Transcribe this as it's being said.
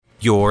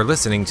You're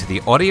listening to the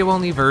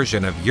audio-only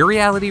version of Your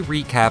Reality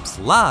Recap's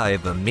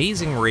live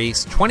Amazing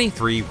Race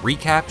 23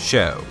 recap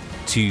show.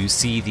 To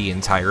see the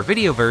entire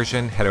video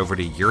version, head over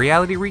to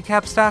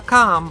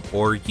yourrealityrecaps.com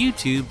or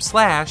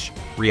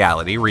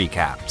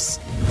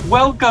YouTube/realityrecaps.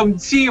 Welcome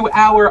to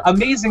our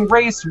Amazing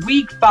Race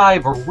Week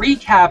 5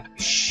 recap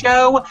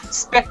show.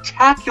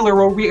 Spectacular,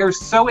 where we are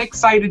so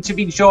excited to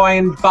be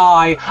joined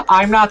by,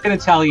 I'm not going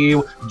to tell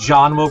you,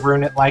 John will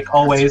ruin it like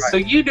always, right. So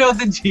you know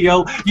the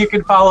deal. You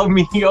can follow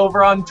me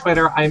over on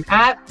Twitter. I'm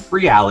at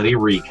Reality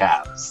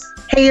Recaps.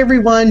 Hey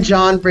everyone,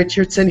 John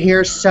Richardson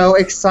here. So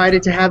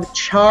excited to have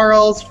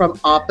Charles from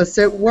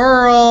Opposite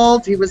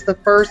Worlds. He was the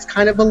first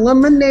kind of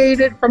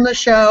eliminated from the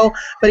show,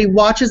 but he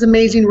watches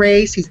Amazing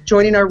Race. He's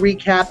joining our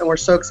recap, and we're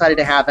so excited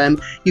to have him.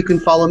 You can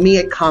follow me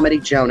at Comedy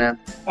Jonah.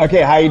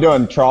 Okay, how you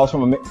doing? Charles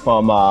from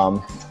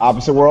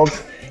Opposite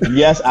Worlds.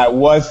 Yes, I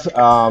was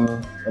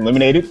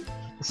eliminated,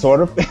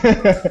 sort of.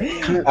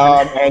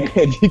 And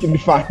you can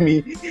find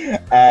me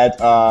at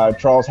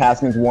Charles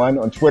Haskins1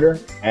 on Twitter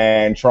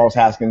and Charles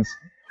Haskins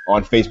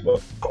on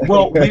Facebook.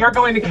 Well, we are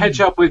going to catch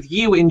up with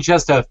you in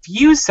just a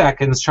few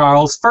seconds,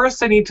 Charles.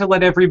 First, I need to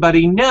let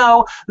everybody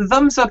know,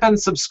 thumbs up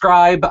and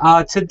subscribe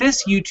to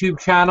this YouTube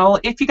channel.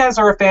 If you guys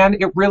are a fan,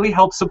 it really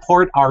helps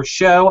support our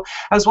show,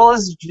 as well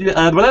as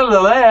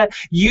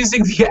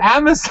using the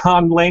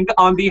Amazon link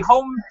on the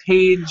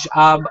homepage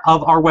of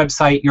our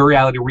website,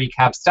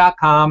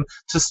 yourrealityrecaps.com,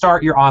 to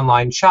start your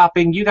online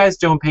shopping. You guys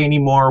don't pay any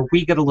more.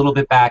 We get a little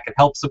bit back. It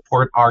helps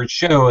support our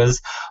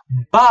shows.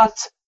 But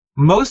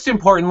most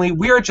importantly,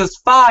 we are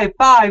just five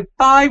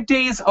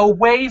days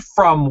away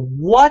from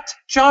what,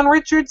 John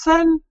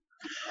Richardson?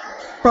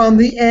 From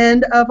the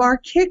end of our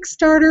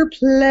Kickstarter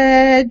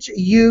pledge.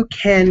 You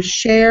can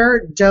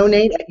share,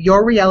 donate at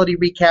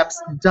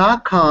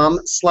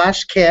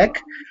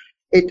yourrealityrecaps.com/kick.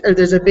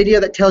 There's a video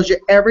that tells you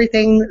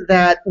everything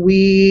that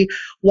we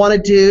want to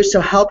do,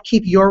 so help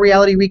keep Your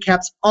Reality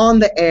Recaps on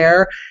the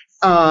air.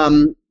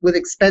 With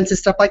expenses,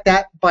 stuff like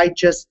that, by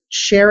just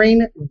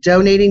sharing,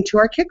 donating to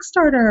our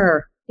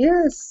Kickstarter.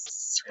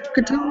 Yes.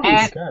 Good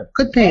times.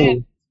 Good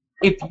pain.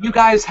 If you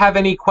guys have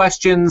any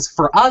questions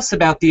for us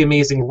about The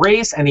Amazing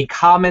Race, any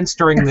comments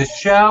during the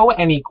show,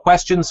 any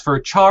questions for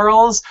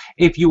Charles,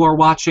 if you are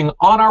watching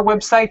on our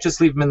website,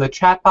 just leave them in the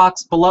chat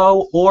box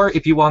below, or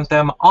if you want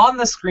them on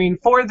the screen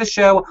for the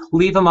show,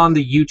 leave them on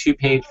the YouTube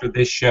page for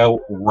this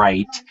show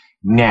right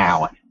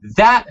now.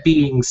 That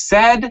being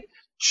said,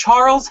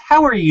 Charles,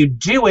 how are you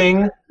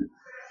doing?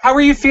 How are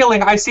you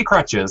feeling? I see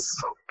crutches.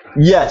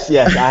 Yes,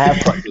 I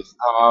have crutches.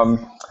 I'm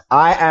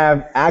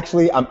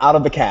out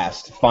of the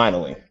cast,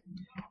 finally.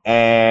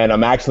 And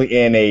I'm actually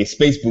in a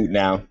space boot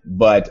now.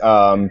 But,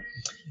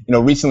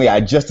 recently I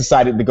just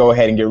decided to go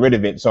ahead and get rid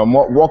of it. So I'm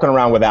walking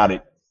around without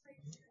it.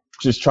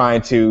 Just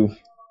trying to,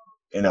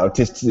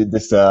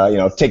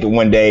 take it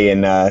one day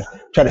and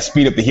try to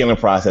speed up the healing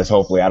process,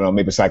 hopefully. I don't know,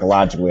 maybe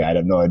psychologically. I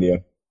have no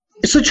idea.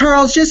 So,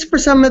 Charles, just for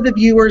some of the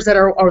viewers that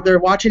are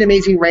watching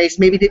Amazing Race,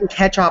 maybe didn't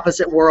catch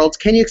Opposite Worlds,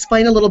 can you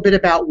explain a little bit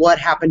about what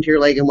happened to your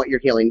leg and what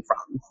you're healing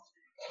from?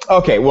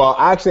 Okay, well,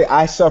 actually,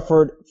 I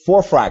suffered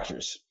 4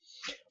 fractures.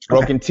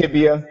 Broken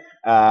tibia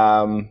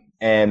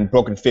and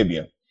broken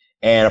fibula,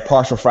 and a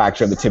partial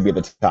fracture of the tibia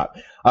at the top.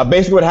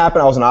 Basically what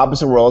happened, I was in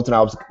Opposite Worlds, and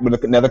I was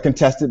with another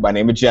contestant by the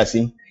name of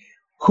Jesse,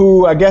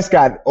 who I guess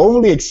got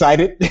overly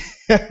excited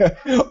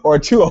or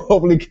too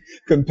overly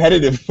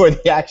competitive for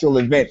the actual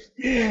event.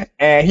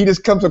 And he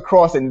just comes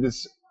across and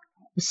just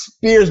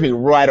spears me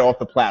right off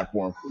the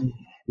platform.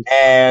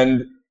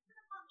 And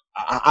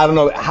I don't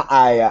know,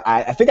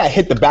 I think I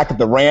hit the back of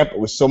the ramp. It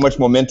was so much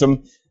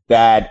momentum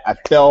that I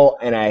fell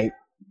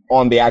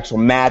on the actual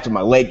mat with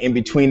my leg in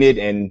between it.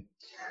 And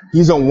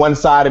he's on one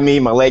side of me,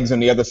 my leg's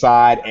on the other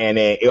side, and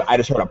I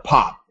just heard a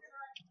pop.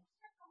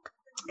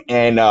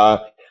 And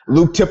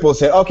Luke Tipple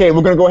said, okay,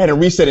 we're going to go ahead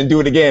and reset and do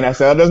it again. I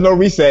said, oh, there's no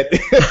reset.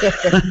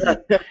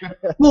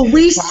 Well,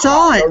 we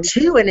saw it,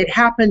 too, and it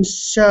happened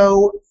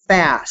so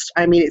fast.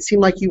 I mean, it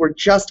seemed like you were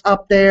just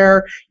up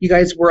there. You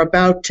guys were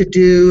about to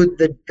do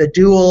the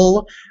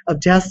duel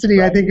of destiny,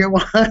 right. I think it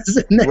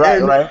was. And then,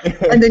 right.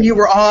 And then you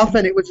were off,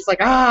 and it was just like,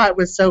 it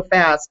was so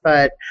fast.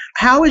 But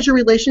how is your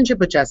relationship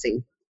with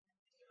Jesse?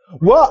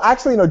 Well,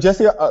 actually,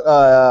 Jesse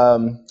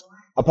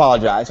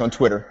apologized on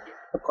Twitter.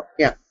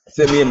 Yeah.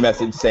 Sent me a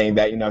message saying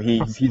that he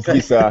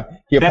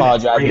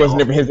apologized. It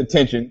wasn't for his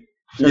intention.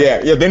 Sure.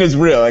 Yeah, then it's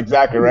real,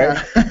 exactly, right.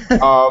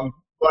 Yeah.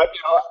 But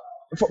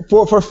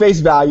for face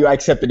value, I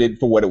accepted it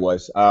for what it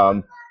was.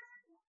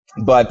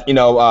 But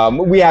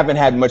we haven't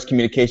had much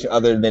communication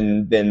other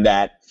than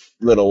that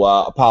little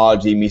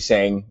apology, me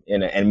saying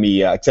and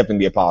me accepting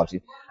the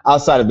apology.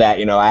 Outside of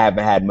that, I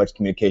haven't had much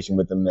communication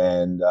with him,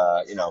 and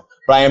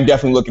but I am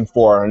definitely looking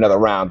for another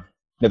round,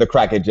 another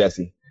crack at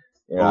Jesse.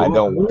 I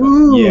don't.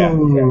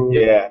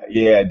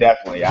 Yeah,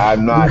 definitely.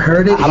 I'm not.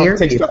 I don't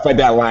take stuff like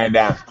that lying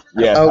down.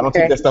 Yeah, okay. I don't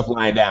take that stuff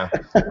lying down.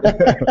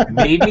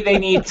 Maybe they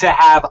need to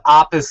have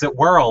Opposite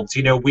Worlds.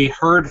 We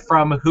heard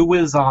from who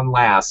was on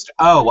last.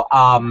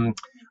 Wow.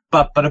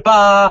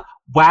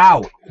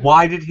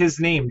 Why did his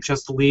name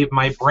just leave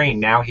my brain?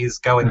 Now he's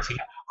going to.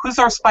 who's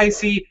our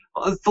spicy,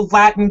 the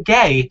Latin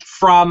gay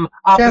from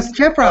opposite.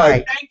 Jeff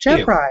Rye. Thank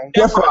you.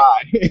 Jeff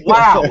Rye.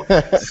 Wow.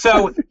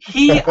 So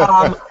he,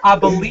 I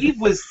believe,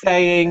 was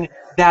saying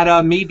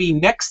that maybe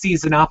next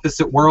season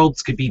Opposite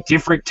Worlds could be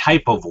different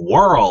type of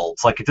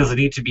worlds. Like, it doesn't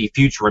need to be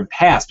future and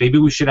past. Maybe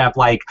we should have,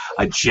 like,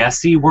 a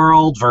Jesse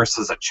world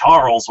versus a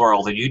Charles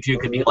world, and you two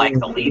could be, like,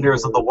 the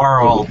leaders of the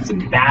worlds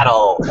and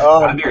battle.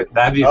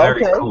 That'd be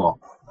very cool.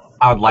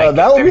 I would like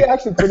that would be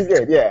actually pretty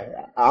good,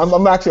 yeah.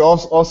 I'm actually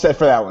all set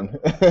for that one.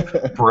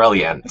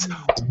 Brilliant.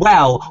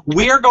 Well,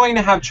 we are going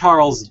to have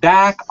Charles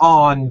back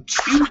on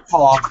to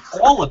talk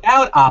all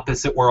about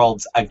Opposite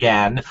Worlds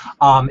again.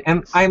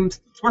 And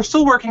we're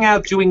still working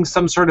out doing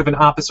some sort of an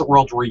Opposite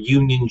World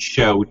reunion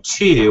show,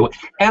 too.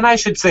 And I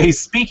should say,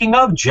 speaking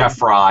of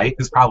Jeff Rye,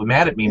 who's probably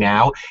mad at me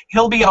now,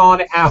 he'll be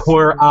on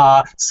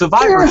our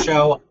Survivor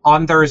show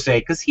on Thursday,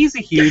 because he's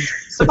a huge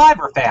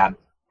Survivor fan.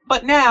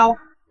 But now,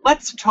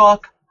 let's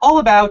talk all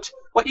about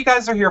what you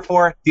guys are here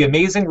for, The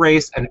Amazing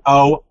Race, and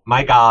oh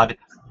my god,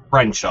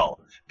 Brenchel.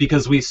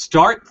 Because we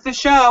start the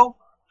show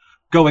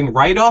going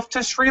right off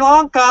to Sri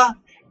Lanka,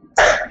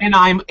 and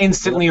I'm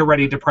instantly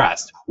already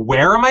depressed.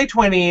 Where are my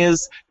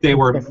 20s?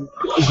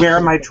 Where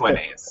are my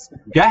 20s?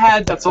 Go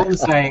ahead, that's all I'm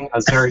saying. I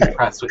was very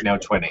depressed with no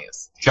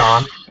 20s.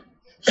 John?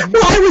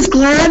 Well, I was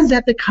glad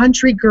that the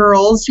country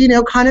girls,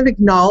 kind of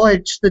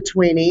acknowledged the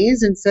tweenies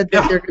and said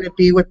that they're going to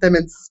be with them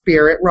in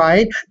spirit,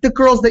 right? The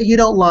girls that you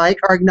don't like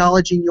are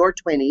acknowledging your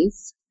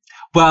tweenies.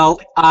 Well,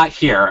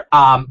 here,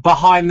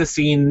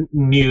 behind-the-scene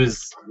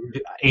news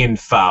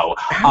info.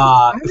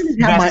 I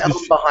didn't have my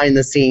own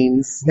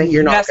behind-the-scenes that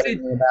you're not going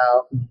to know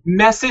about.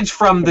 Message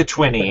from the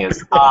twinnies.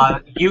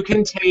 You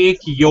can take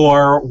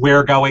your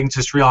 "we're going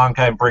to Sri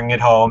Lanka" and bring it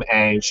home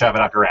and shove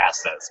it up your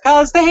asses.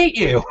 Because they hate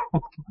you.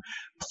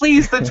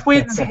 Please, the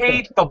twins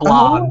hate the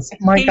blondes.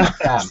 Hate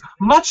them.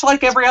 Much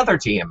like every other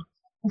team.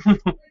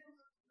 Go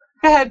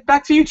ahead,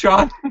 back to you,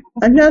 John.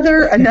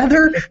 Another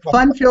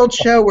fun-filled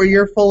show where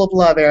you're full of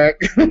love, Eric.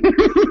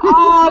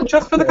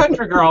 Just for the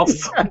country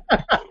girls.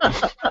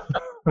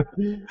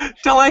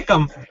 Don't like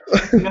them,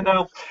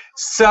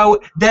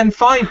 So then,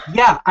 fine.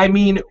 Yeah, I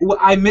mean,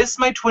 I miss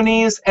my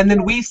 20s, and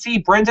then we see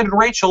Brendan and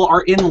Rachel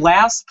are in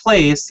last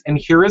place. And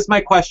here is my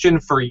question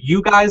for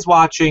you guys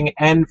watching,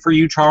 and for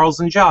you, Charles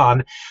and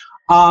John.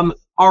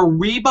 Are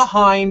we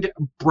behind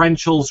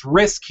Brenchel's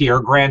risk here?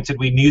 Granted,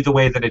 we knew the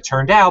way that it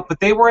turned out, but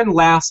they were in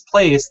last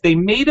place. They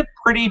made a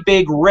pretty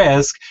big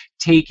risk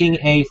taking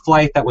a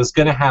flight that was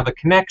going to have a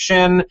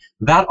connection.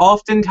 That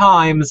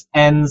oftentimes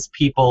ends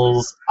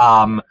people's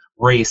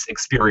race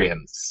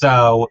experience.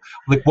 So,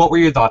 what were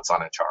your thoughts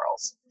on it,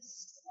 Charles?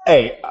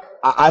 Hey,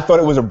 I thought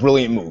it was a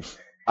brilliant move.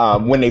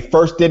 When they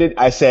first did it,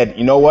 I said,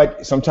 you know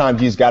what?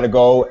 Sometimes you just got to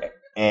go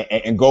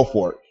and go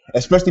for it,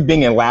 especially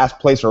being in last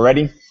place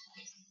already.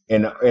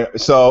 And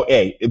so,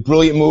 hey, a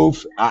brilliant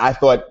move. I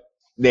thought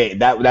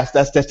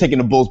that's taking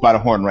the bulls by the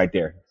horn right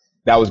there.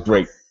 That was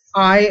great.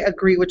 I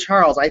agree with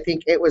Charles. I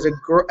think it was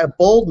a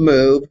bold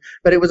move,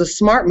 but it was a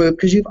smart move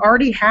because you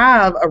already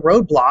have a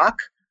roadblock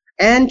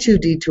and 2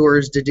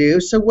 detours to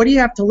do. So what do you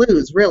have to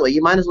lose, really?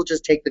 You might as well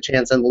just take the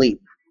chance and leap.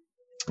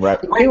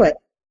 Right. Do it.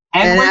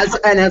 And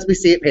as we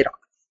see, it paid off.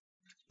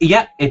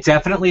 Yeah, it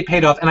definitely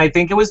paid off, and I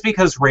think it was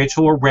because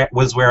Rachel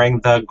was wearing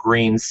the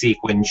green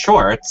sequin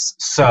shorts,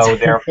 so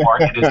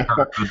therefore it is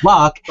her good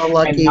luck. The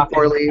lucky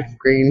 4-leaf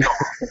green.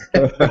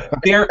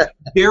 There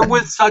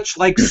was such,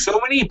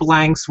 so many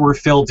blanks were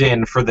filled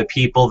in for the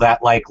people that,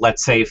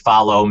 let's say,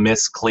 follow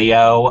Miss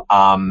Cleo,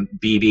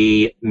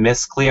 BB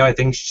Miss Cleo. I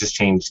think she just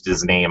changed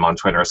his name on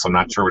Twitter, so I'm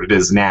not sure what it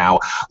is now.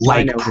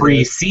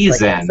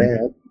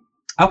 Pre-season.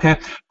 Okay,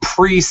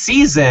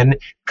 pre-season,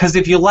 because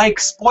if you like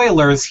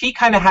spoilers, he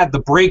kind of had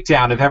the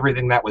breakdown of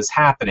everything that was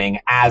happening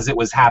as it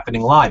was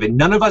happening live, and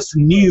none of us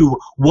knew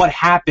what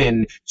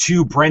happened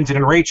to Brendan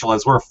and Rachel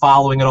as we're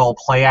following it all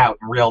play out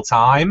in real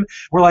time.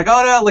 We're like,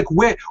 oh no,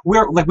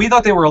 we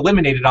thought they were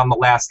eliminated on the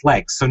last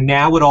leg, so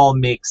now it all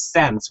makes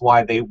sense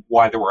why there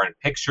weren't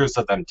pictures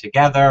of them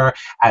together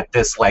at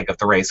this leg of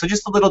the race. So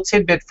just a little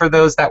tidbit for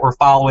those that were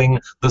following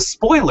the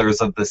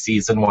spoilers of the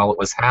season while it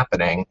was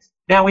happening.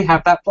 Now we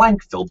have that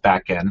blank filled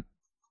back in.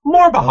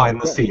 More behind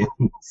the scenes.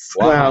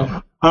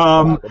 Wow.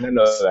 I didn't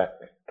know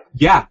that.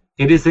 Yeah,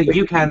 it is that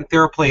you can.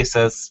 There are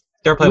places.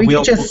 We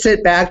can just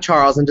sit back,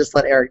 Charles, and just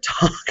let Eric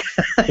talk.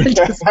 And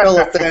just fill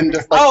us in.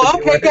 Just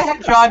okay, go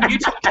ahead, John. You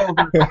take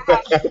over.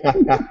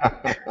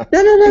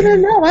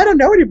 No. I don't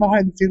know any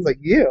behind the scenes like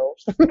you.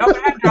 No, go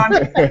ahead,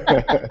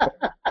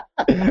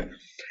 John.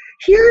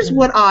 Here's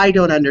what I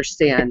don't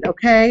understand,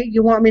 okay?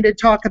 You want me to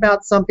talk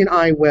about something?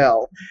 I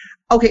will.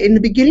 Okay, in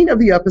the beginning of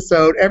the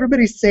episode,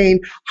 everybody's saying,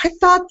 I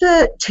thought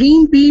that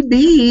Team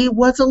BB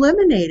was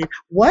eliminated.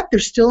 What? They're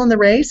still in the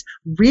race?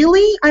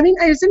 Really? I mean,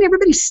 isn't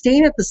everybody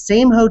staying at the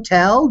same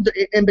hotel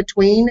in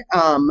between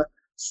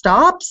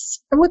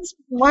stops?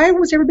 Why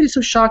was everybody so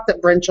shocked that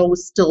Brenchel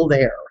was still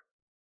there?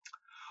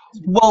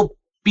 Well,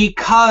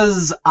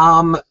 because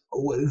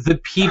the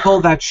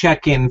people that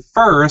check in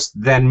first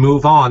then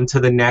move on to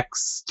the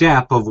next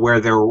step of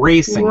where they're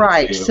racing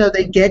Right. to. So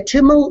they get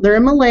to they're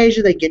in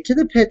Malaysia. They get to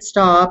the pit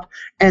stop,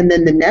 and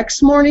then the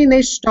next morning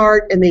they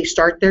start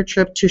their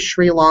trip to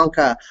Sri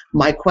Lanka.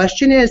 My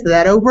question is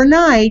that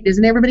overnight,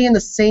 isn't everybody in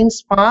the same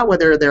spot,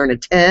 whether they're in a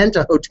tent,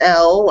 a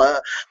hotel,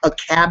 a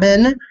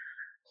cabin?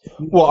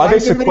 Well, are they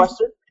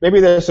sequestered? Maybe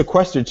they're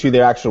sequestered to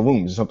their actual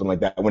rooms or something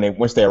like that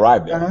once they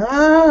arrive there.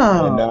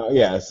 Oh. And,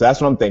 yeah, so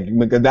that's what I'm thinking,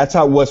 because that's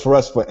how it was for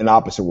us in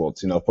Opposite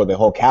Worlds, for the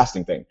whole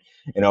casting thing.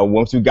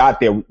 Once we got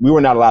there, we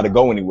were not allowed to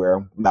go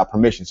anywhere without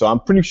permission. So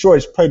I'm pretty sure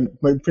it's pretty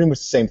much the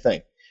same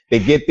thing. They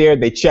get there,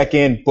 they check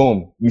in,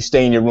 boom, you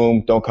stay in your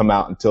room, don't come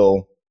out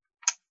until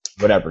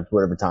whatever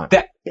time.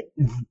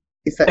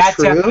 Is that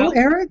true,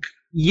 Eric?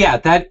 Yeah,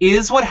 that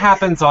is what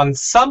happens on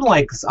some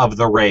legs of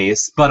the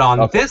race, but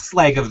on this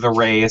leg of the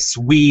race,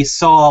 we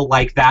saw,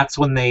 that's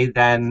when they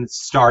then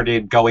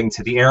started going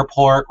to the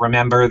airport.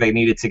 Remember, they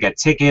needed to get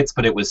tickets,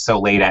 but it was so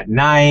late at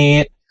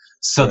night.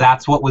 So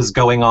that's what was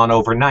going on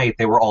overnight.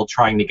 They were all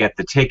trying to get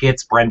the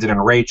tickets. Brendan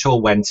and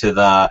Rachel went to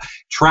the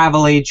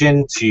travel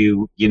agent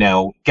to,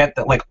 get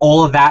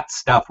all of that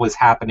stuff was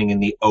happening in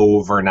the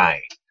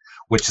overnight,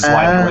 which is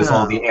why there was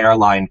all the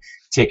airline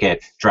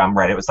ticket drum.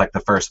 Right, it was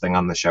the first thing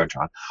on the show,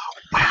 John.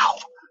 Wow.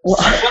 So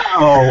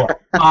no,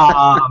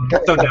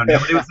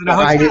 it was in a hotel.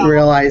 I didn't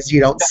realize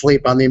you don't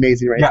sleep on The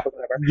Amazing Race.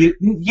 Yeah,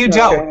 you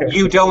don't.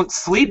 You don't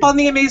sleep on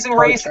The Amazing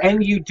Race,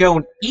 and you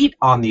don't eat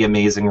on The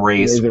Amazing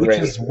Race, which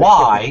is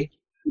why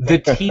the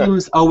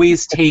teams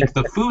always take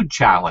the food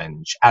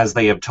challenge, as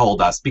they have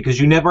told us, because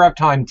you never have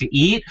time to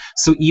eat.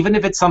 So even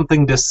if it's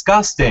something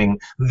disgusting,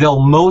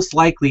 they'll most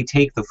likely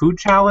take the food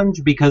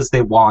challenge because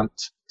they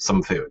want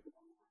some food.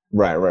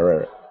 Right.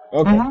 Okay.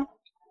 Mm-hmm.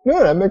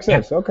 Yeah, that makes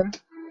sense. Yeah. Okay.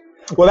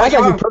 Well, that's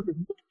actually perfect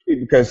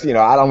because,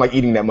 I don't like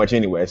eating that much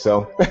anyway,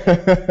 so.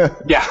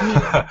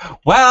 Yeah.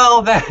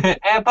 Well,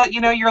 but,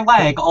 your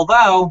leg,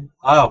 although,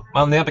 I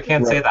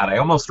can't say that. I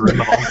almost ruined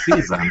the whole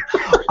season.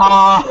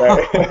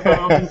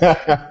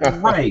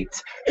 Right.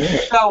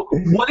 So,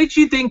 what did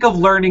you think of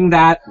learning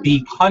that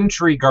the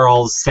country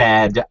girls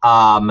said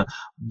the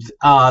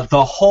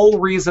whole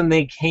reason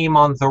they came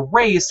on the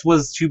race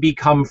was to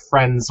become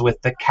friends with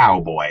the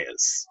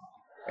cowboys?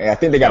 Yeah, I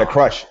think they got a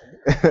crush.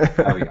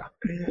 Oh, yeah.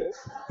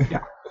 Yeah.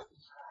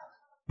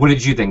 What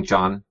did you think,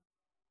 John?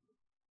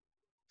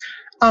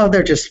 Oh,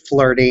 they're just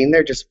flirting.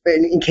 They're just,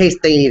 in case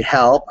they need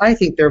help. I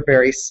think they're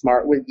very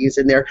smart with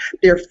using their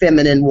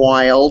feminine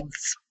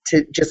wilds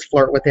to just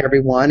flirt with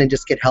everyone and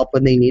just get help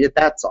when they need it.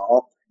 That's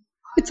all.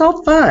 It's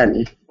all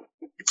fun.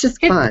 It's just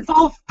fun. It's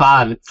all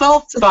fun. It's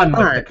all fun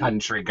with the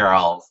country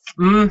girls.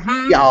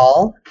 Mm-hmm.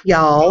 Y'all.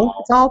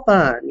 It's all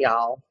fun,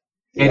 y'all.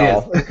 It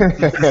is.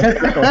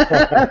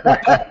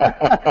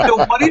 So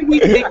what did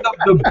we think of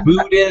the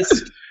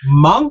Buddhist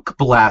monk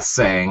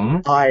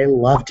blessing? I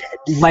loved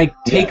it.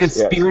 Take a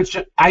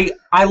spiritual... I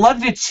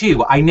loved it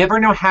too. I never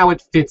know how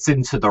it fits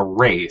into the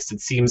race.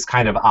 It seems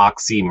kind of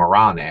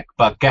oxymoronic.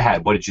 But go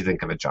ahead. What did you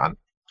think of it, John?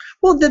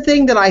 Well, the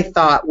thing that I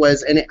thought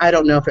was, and I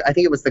don't know if, I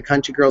think it was the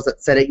country girls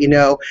that said it,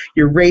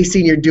 you're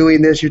racing, you're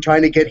doing this, you're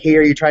trying to get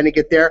here, you're trying to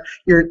get there,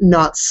 you're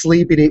not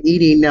sleeping and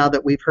eating now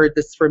that we've heard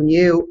this from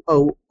you,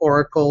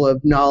 oracle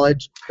of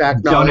knowledge,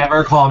 fact knowledge. Don't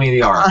ever call me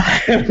the oracle.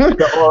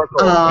 The oracle.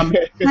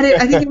 But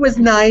I think it was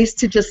nice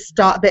to just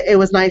stop. It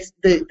was nice,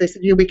 they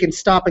said, we can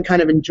stop and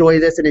kind of enjoy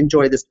this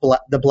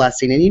the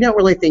blessing. And you don't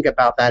really think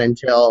about that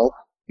until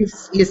you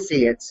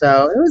see it.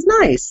 So it was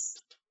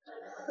nice.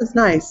 It was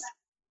nice.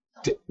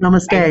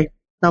 Namaste.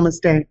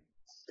 Namaste.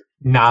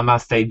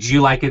 Namaste. Do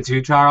you like it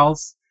too,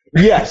 Charles?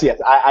 Yes.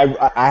 I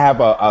have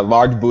a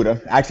large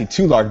Buddha, actually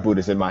 2 large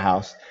Buddhas in my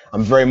house.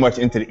 I'm very much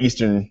into the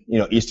Eastern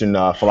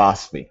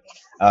philosophy,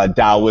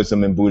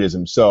 Taoism and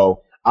Buddhism.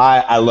 So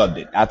I loved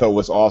it. I thought it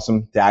was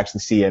awesome to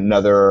actually see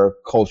another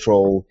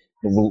cultural,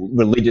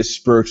 religious,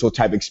 spiritual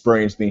type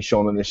experience being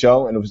shown on the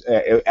show, and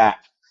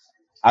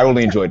I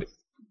really enjoyed it.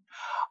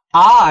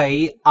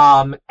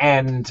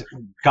 And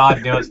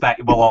God knows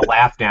that we'll all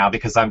laugh now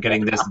because I'm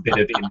getting this bit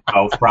of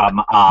info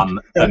from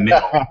the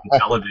middle of the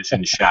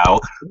television show.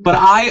 But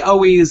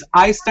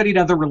I studied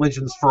other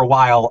religions for a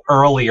while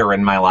earlier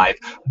in my life.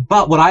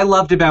 But what I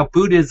loved about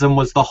Buddhism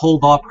was the whole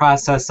thought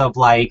process of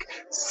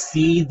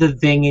see the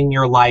thing in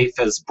your life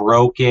as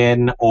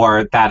broken,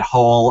 or that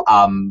whole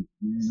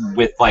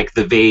with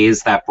the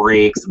vase that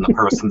breaks and the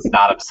person's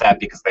not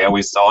upset because they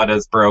always saw it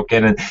as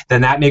broken, and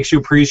then that makes you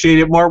appreciate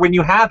it more when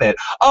you have it.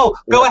 Oh,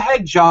 go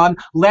ahead, John.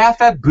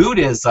 Laugh at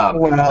Buddhism.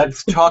 Well,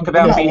 let's talk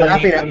about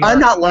I'm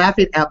not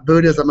laughing at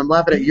Buddhism. I'm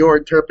laughing at your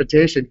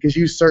interpretation because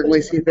you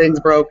certainly see things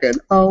broken.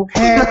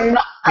 Okay.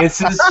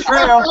 This is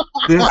true.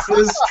 This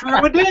is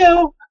true to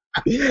do.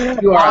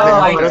 You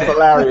are that's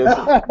hilarious.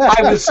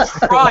 I was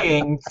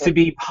trying to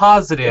be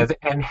positive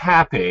and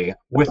happy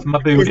with my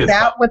Buddhism. Is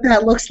that what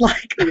that looks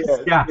like?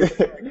 Yeah.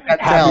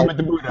 Happy with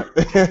the Buddha.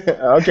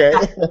 Okay.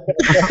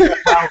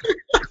 Well,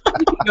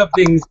 speaking of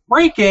things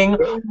breaking,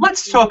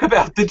 let's talk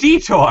about the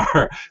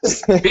detour.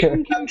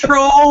 Spin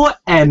control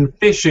and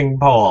fishing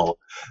pole.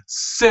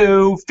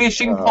 So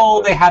fishing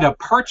pole, they had to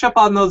perch up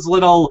on those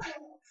little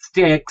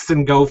sticks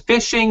and go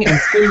fishing, and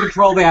spin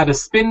control, they had to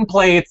spin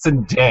plates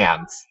and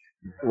dance.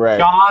 Right.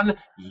 John,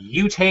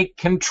 you take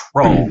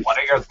control. What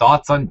are your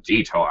thoughts on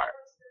Detour?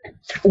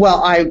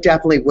 Well, I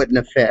definitely wouldn't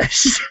have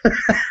fished.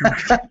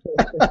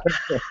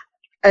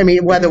 I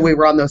mean, whether we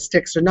were on those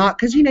sticks or not,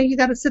 because, you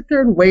got to sit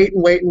there and wait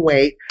and wait and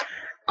wait.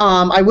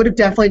 I would have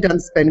definitely done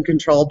spin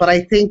control, but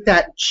I think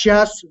that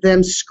just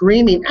them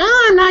screaming,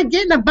 "Oh, I'm not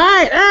getting a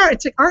bite!" Oh,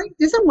 it's like,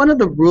 isn't one of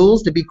the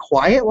rules to be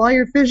quiet while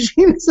you're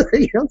fishing so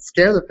you don't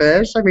scare the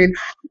fish? I mean,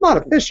 I'm not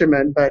a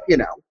fisherman, but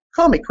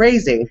call me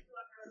crazy.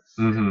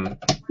 Mm-hmm.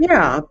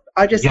 Yeah,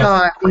 I just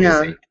thought,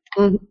 crazy.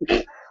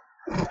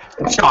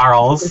 Mm-hmm.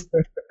 Charles.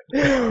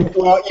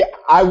 Well, yeah,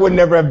 I would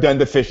never have done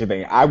the fishing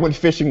thing. I went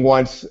fishing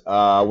once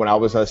when I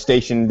was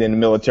stationed in the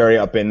military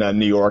up in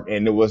New York,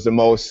 and it was the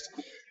most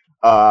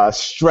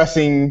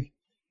stressing,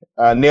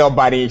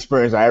 nail-biting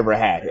experience I ever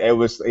had. It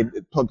was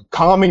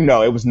calming.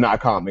 No, it was not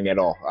calming at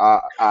all.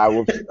 I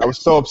was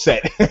so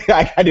upset.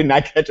 I did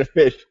not catch a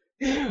fish,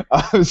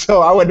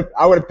 so I would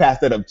have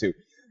passed that up too.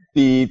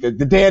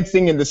 The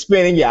dancing and the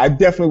spinning, yeah, I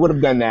definitely would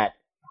have done that.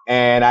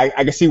 And I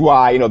can see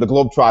why, the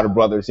Globetrotter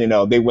brothers,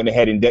 they went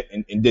ahead and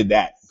did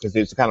that because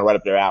it's kind of right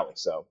up their alley.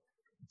 So,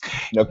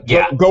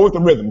 go with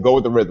the rhythm. Go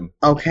with the rhythm.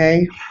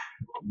 Okay.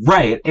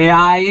 Right.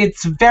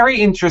 It's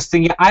very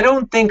interesting. I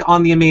don't think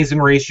on The Amazing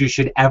Race you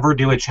should ever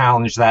do a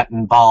challenge that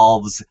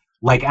involves,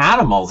 like,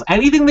 animals.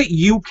 Anything that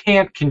you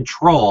can't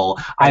control,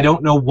 I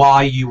don't know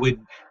why you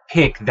would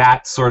pick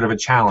that sort of a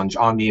challenge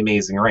on The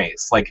Amazing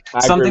Race. Like,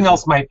 something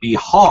else might be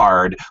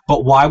hard,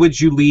 but why would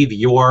you leave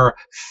your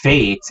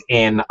fate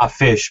in a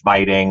fish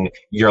biting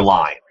your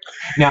line?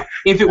 Now,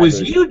 if it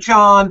was you,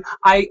 John,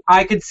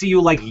 I could see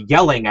you, like,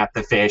 yelling at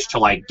the fish to,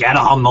 like, get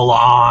on the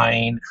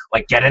line,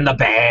 like, get in the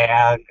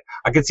bag.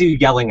 I could see you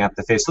yelling at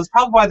the fish. That's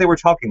probably why they were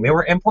talking. They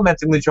were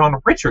implementing the John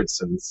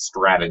Richardson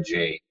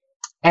strategy.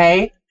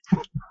 You're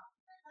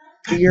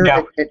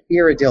a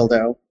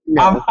dildo.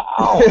 No.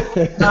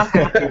 Not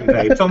happy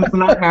today. John's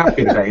not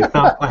happy today. It's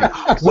not fine.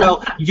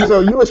 Well, so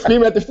you would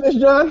scream at the fish,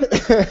 John?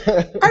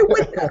 I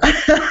would.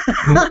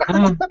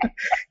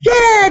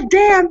 Yeah,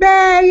 damn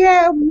bad,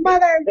 yeah,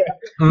 mother.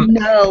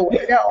 No.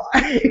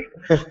 I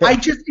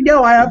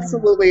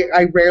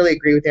rarely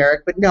agree with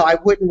Eric, but no, I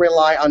wouldn't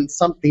rely on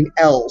something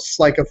else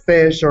like a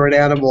fish or an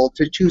animal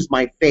to choose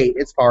my fate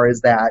as far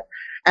as that.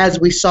 As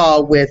we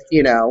saw with,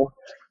 the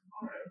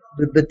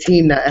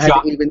team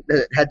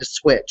that had to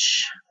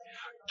switch.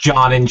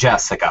 John and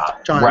Jessica.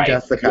 And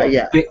Jessica,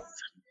 yeah.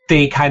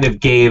 They kind of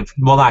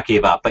not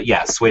gave up, but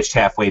switched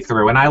halfway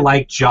through. And I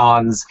like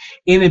John's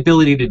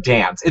inability to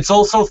dance. It's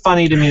also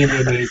funny to me in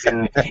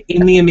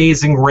the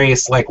Amazing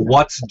Race, like,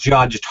 what's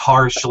judged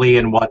harshly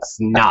and what's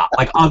not.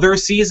 Like, other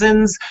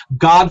seasons,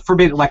 God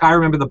forbid, like, I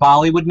remember the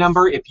Bollywood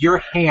number, if your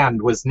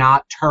hand was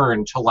not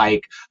turned to,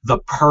 like, the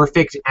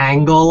perfect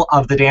angle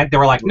of the dance, they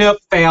were like, nope,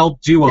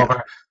 failed, do-over.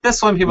 Yeah.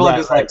 This one, people are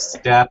just like,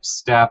 step,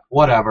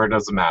 whatever, it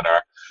doesn't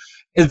matter.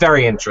 It's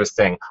very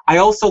interesting. I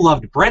also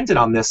loved Brendan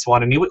on this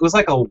one, and it was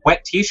like a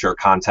wet t-shirt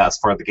contest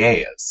for the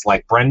gays.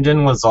 Like,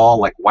 Brendan was all,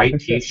 like, white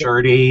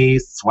t-shirty.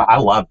 I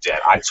loved it.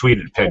 I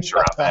tweeted a picture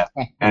of it,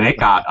 and it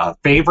got a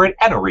favorite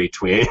and a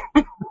retweet.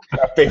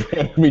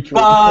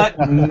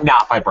 But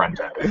not by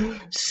Brendan.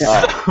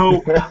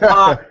 So,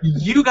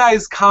 you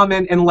guys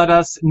comment and let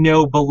us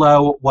know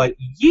below what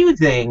you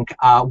think,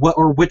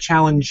 what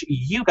challenge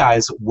you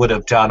guys would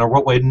have done, or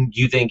what one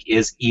you think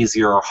is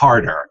easier or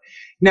harder.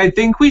 Now, I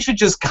think we should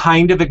just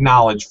kind of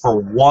acknowledge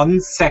for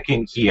 1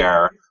 second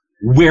here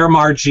where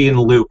Margie and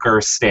Luke are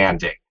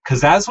standing.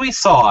 Because as we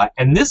saw,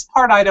 and this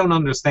part I don't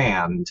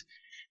understand,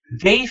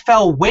 they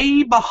fell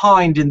way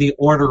behind in the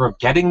order of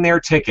getting their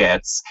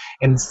tickets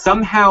and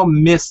somehow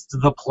missed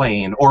the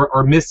plane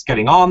or missed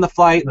getting on the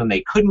flight, and then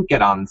they couldn't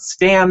get on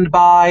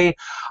standby.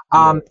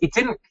 It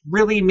didn't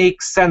really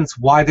make sense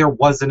why there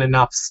wasn't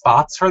enough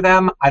spots for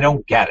them. I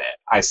don't get it.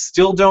 I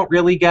still don't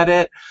really get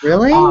it.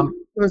 Really?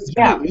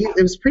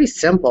 It was pretty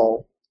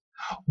simple.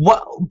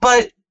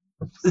 But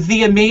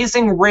The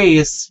Amazing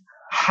Race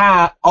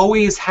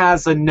always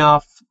has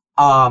enough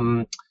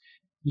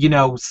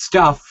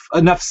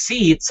enough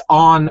seats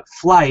on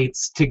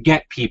flights to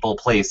get people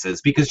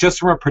places, because just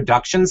from a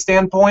production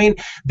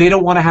standpoint, they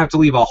don't want to have to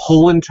leave a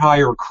whole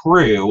entire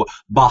crew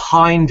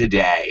behind a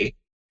day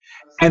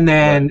and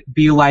then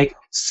be like,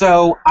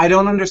 so I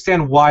don't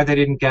understand why they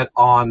didn't get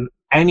on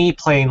any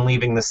plane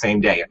leaving the same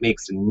day. It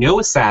makes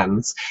no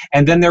sense.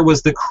 And then there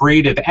was the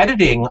creative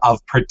editing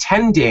of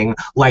pretending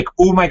like,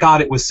 oh my God,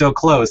 it was so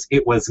close.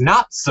 It was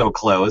not so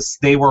close.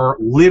 They were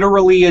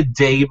literally a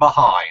day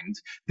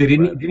behind. They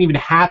didn't even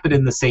happen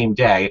in the same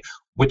day,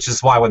 which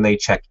is why when they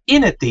check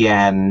in at the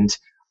end,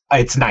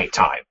 it's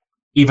nighttime.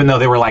 even though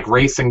they were like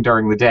racing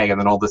during the day, and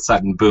then all of a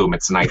sudden, boom,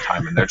 it's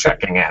nighttime and they're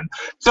checking in.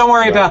 Don't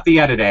worry about the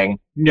editing.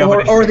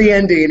 Or the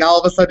ending. All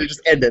of a sudden, it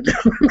just ended.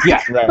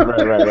 Yeah,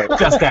 right.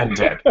 just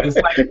ended. It's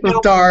like, it was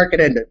dark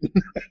and ended.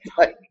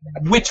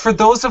 Which, for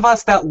those of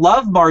us that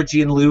love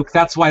Margie and Luke,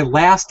 that's why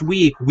last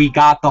week we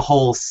got the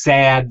whole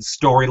sad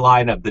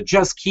storyline of the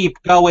just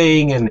keep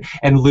going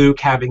and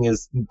Luke having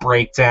his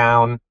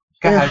breakdown.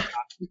 Go ahead.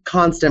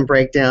 Constant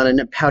breakdown and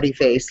a pouty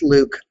face,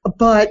 Luke.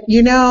 But,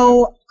 you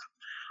know,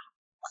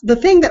 the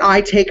thing that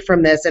I take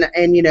from this,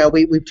 and you know,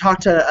 we've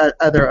talked to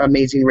other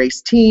Amazing Race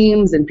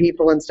teams and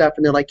people and stuff,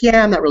 and they're like,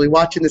 yeah, I'm not really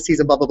watching this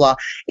season, blah, blah, blah.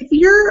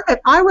 If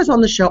I was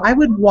on the show, I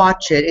would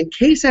watch it in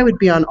case I would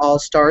be on All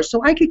Stars,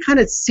 so I could kind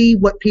of see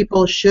what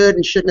people should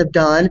and shouldn't have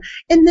done.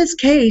 In this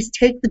case,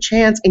 take the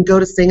chance and go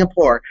to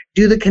Singapore,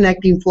 do the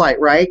connecting flight,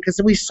 right? Because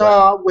we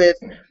saw with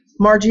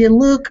Margie and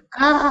Luke,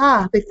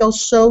 they fell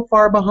so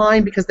far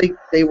behind because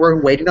they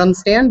were waiting on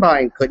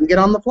standby and couldn't get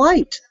on the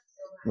flight.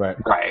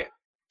 Right.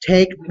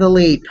 Take the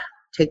leap.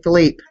 Take the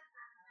leap.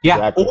 Yeah,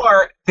 Exactly.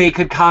 Or they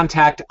could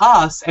contact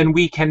us and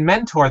we can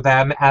mentor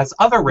them as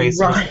other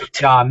racers have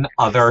done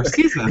other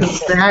seasons.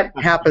 That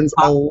happens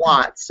a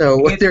lot.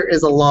 So there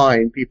is a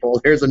line, people.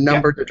 There's a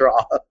number to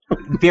draw.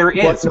 There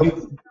is.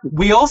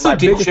 We also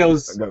did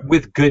shows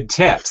with good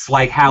tips,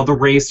 like how the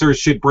racers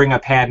should bring a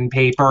pad and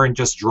paper and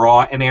just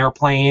draw an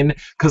airplane.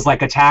 Because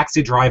like a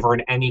taxi driver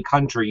in any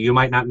country, you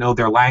might not know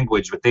their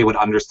language, but they would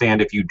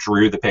understand if you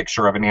drew the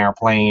picture of an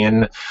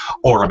airplane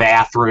or a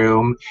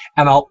bathroom.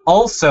 And I'll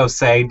also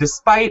say,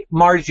 despite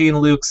Margie and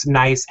Luke's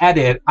nice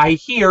edit, I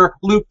hear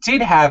Luke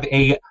did have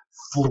a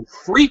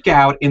freak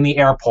out in the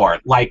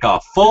airport, like a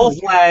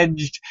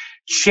full-fledged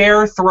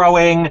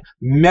chair-throwing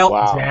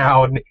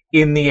meltdown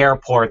in the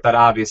airport that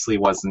obviously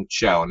wasn't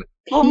shown.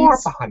 A little more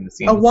behind the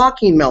scenes. A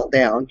walking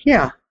meltdown,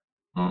 yeah.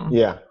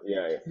 Yeah.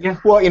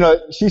 Well, you know,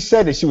 she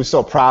said that she was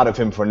so proud of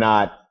him for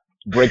not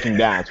breaking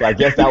down, so I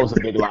guess that was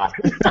a big lie.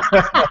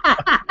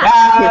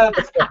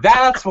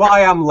 That's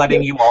why I'm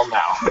letting you all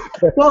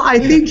know. Well, I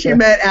think she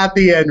meant at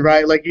the end,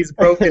 right? Like he's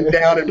broken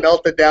down and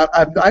melted down.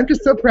 I'm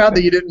just so proud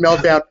that you didn't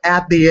melt down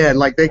at the end.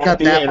 Like they cut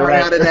that part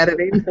out in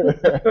editing.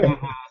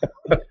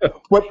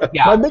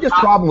 My biggest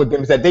problem with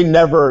them is that they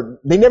never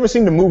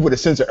seem to move with a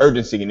sense of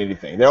urgency in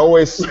anything. They're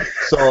always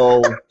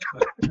so,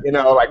 you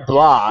know, like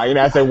blah, you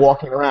know, as they're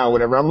walking around,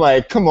 whatever. I'm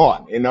like, come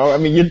on, you know. I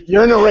mean,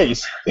 you're in a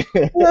race.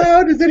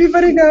 Hello, does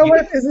anybody know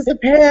is this a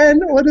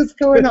pen? What is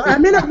going on?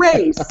 I'm in a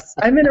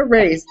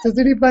race. Does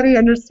anybody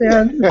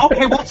understand?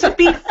 Okay, well, to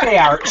be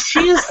fair,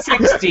 she's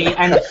 60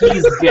 and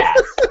he's dead.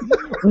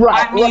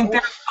 Right. I mean,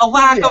 there's a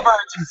lack of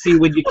urgency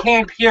when you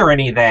can't hear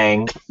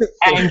anything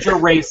and you're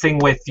racing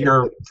with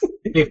your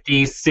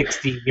 50,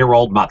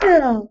 60-year-old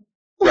mother.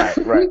 Yeah.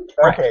 Right.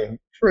 Okay.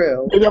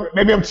 True.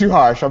 Maybe I'm too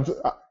harsh.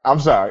 I'm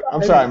sorry.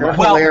 Mark.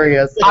 Well,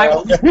 hilarious. I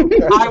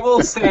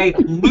will say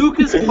Luke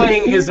is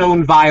playing his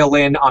own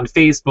violin on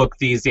Facebook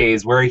these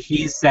days, where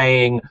he's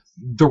saying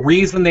the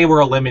reason they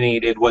were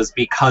eliminated was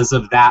because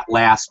of that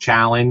last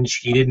challenge.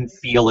 He didn't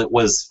feel it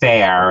was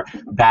fair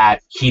that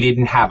he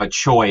didn't have a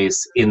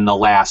choice in the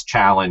last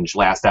challenge,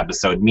 last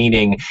episode,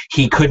 meaning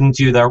he couldn't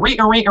do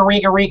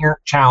the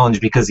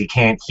challenge because he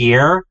can't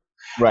hear.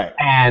 Right.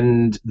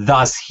 And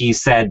thus he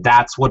said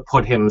that's what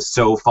put him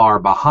so far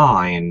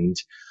behind.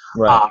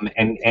 Right.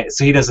 And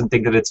so he doesn't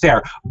think that it's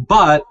fair.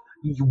 But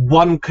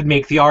one could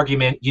make the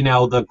argument, you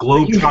know, the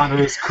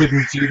Globetrotters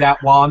couldn't do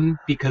that one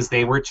because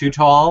they were too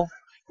tall.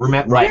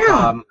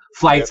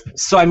 Flights. Yep.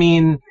 So I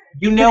mean,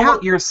 you know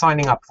what you're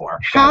signing up for.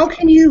 How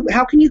can you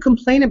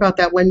complain about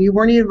that when you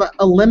weren't even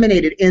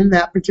eliminated in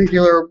that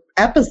particular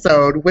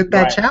episode with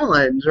that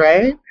challenge,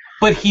 right?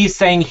 But he's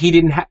saying he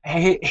didn't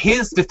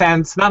his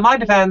defense, not my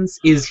defense,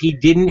 is he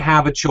didn't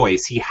have a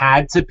choice. He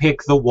had to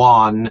pick the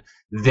one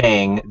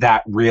thing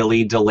that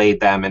really delayed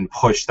them and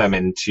pushed them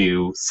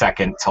into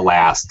second to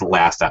last, the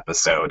last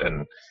episode,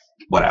 and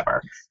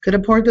whatever. Could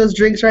have poured those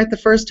drinks right the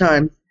first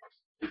time.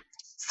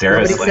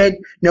 Seriously.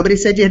 Nobody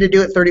said you had to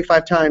do it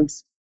 35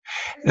 times.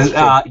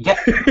 Yeah.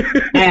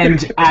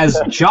 And as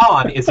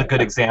John is a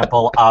good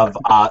example of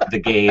the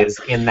gays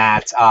in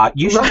that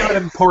you should know how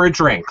to pour a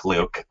drink,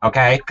 Luke,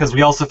 okay? Because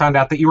we also found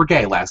out that you were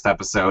gay last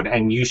episode,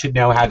 and you should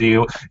know how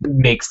to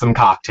make some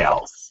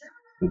cocktails,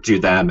 do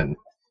them, and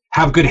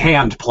have good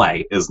hand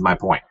play is my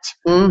point.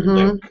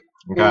 Mm-hmm.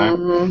 Okay?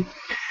 Mm-hmm.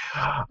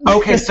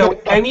 Okay,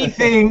 so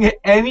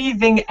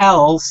anything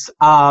else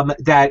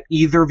that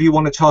either of you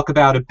want to talk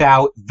about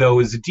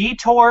those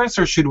detours,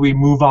 or should we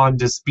move on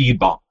to speed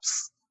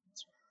bumps?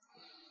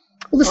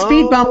 Well, the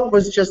speed bump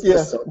was just the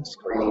silk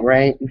screening,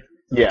 right?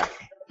 Yeah.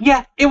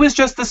 Yeah, it was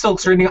just the silk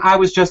screening. I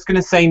was just going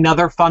to say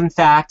another fun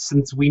fact,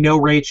 since we know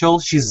Rachel,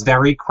 she's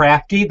very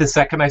crafty. The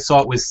second I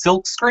saw it was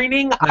silk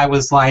screening, I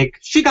was like,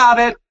 she got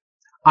it.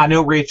 I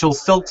know Rachel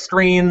silk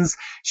screens.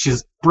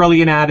 She's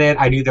brilliant at it.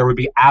 I knew there would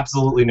be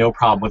absolutely no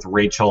problem with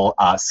Rachel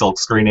silk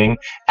screening,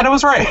 and I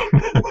was right.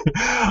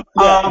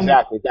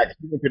 Exactly.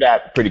 She went through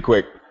that pretty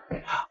quick.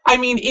 I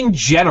mean, in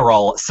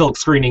general, silk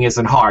screening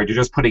isn't hard. You're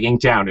just putting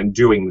ink down and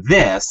doing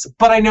this.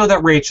 But I know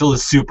that Rachel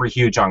is super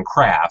huge on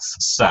crafts,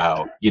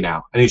 so, you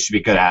know, I think she should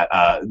be good at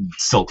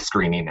silk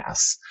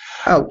screeniness.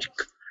 Oh,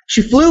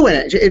 she flew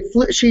in it.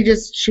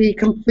 She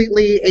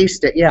completely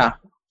aced it. Yeah.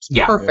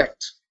 Yeah.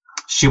 Perfect.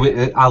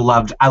 I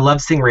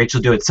loved seeing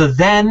Rachel do it. So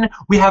then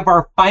we have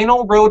our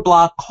final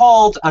roadblock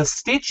called A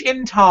Stitch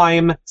in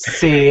Time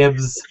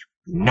Saves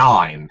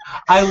 9.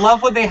 I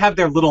love when they have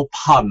their little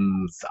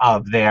puns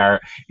of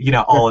their, you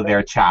know, all of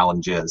their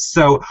challenges.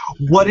 So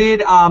what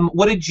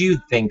did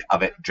you think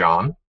of it,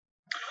 John?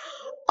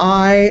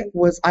 I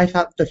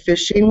thought the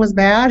fishing was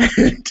bad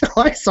until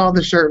I saw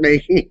the shirt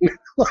making.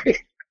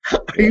 Like,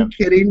 are you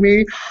kidding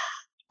me?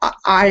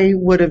 I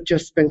would have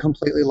just been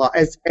completely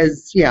lost.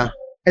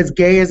 As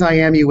gay as I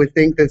am, you would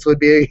think this would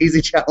be an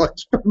easy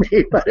challenge for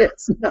me, but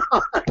it's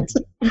not.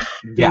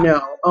 Yeah.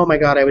 No. Oh my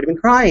God, I would have been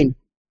crying.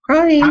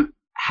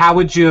 How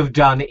would you have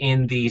done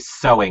in the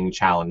sewing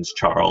challenge,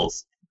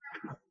 Charles?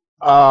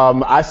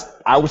 I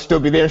would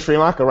still be there in Sri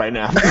Lanka right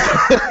now.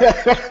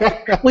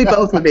 We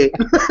both would be.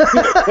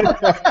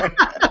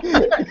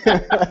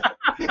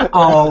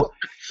 Oh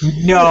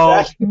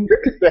no.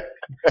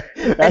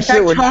 In fact,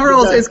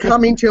 Charles is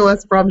coming to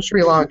us from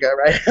Sri Lanka,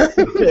 right?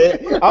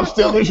 I'm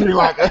still in Sri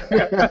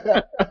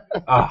Lanka.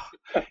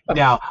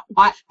 Now,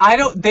 I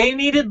don't. They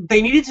needed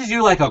to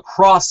do like a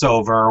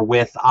crossover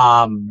with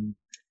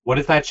what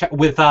is that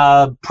with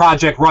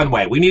Project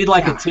Runway? We needed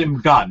like a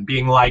Tim Gunn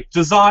being like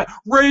design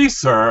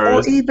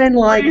racers, or even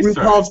like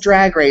RuPaul's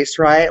Drag Race,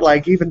 right?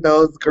 Like even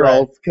those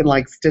girls can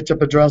like stitch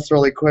up a dress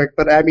really quick.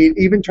 But I mean,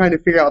 even trying to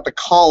figure out the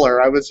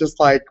collar, I was just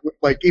like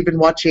even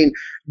watching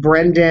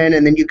Brendan,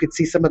 and then you could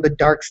see some of the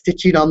dark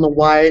stitching on the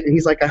white, and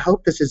he's like, I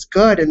hope this is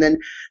good. And then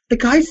the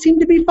guys seem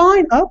to be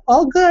fine. Oh,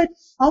 all good,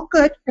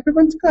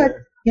 everyone's good.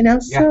 You know,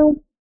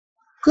 so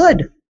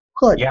good.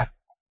 Yeah.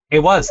 It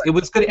was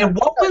good. And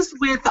what was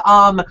with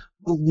I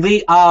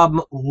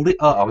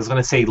was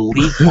gonna say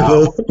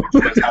Leo.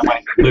 I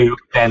went Luke,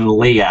 then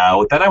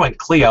Leo, then I went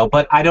Cleo,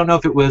 but I don't know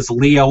if it was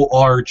Leo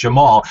or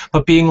Jamal,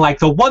 but being like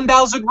the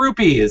 1,000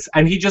 rupees,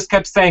 and he just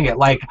kept saying it.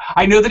 Like,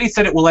 I know that he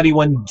said it, will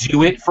anyone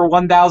do it for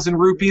 1,000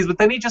 rupees, but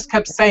then he just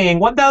kept saying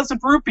 1,000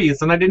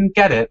 rupees, and I didn't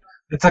get it.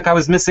 It's like I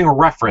was missing a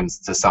reference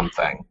to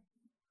something.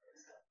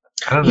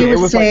 I don't know. He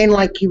was saying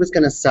like he was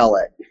gonna sell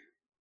it.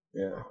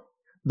 Yeah.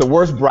 The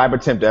worst bribe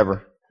attempt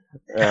ever.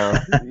 Well,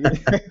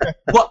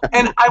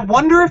 and I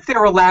wonder if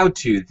they're allowed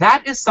to.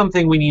 That is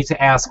something we need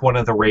to ask one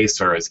of the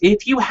racers.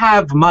 If you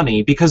have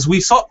money, because we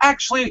saw,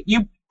 actually,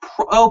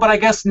 but I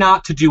guess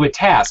not to do a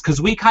task,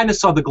 because we kind of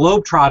saw the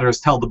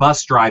Globetrotters tell the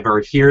bus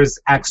driver, here's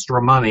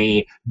extra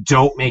money,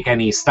 don't make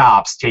any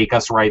stops, take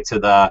us right to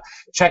the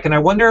check. And I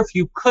wonder if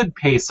you could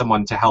pay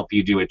someone to help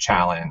you do a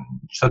challenge.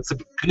 That's a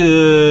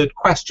good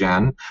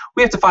question.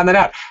 We have to find that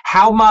out.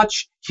 How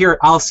much, here,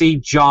 I'll see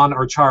John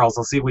or Charles,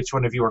 I'll see which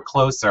one of you are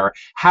closer.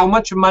 How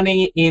much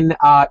money in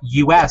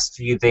US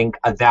do you think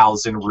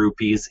 1,000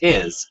 rupees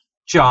is?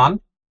 John?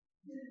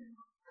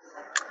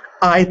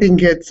 I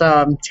think it's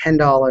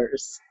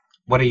 $10.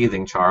 What do you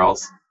think,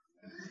 Charles?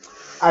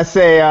 I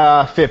say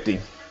 50.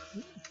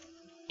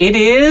 It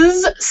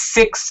is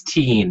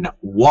 16,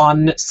 or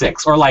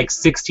like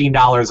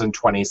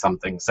 $16.20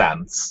 something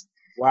cents.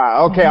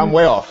 Wow. Okay, I'm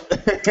way off.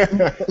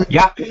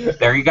 Yeah,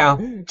 there you go.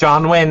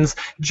 John wins.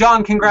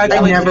 John,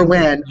 congratulations. I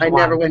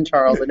never win,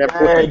 Charles. I never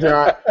win. Hey,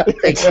 John.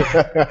 Thank you.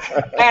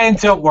 And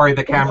don't worry,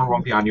 the camera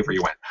won't be on you for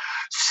your win.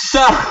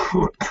 So,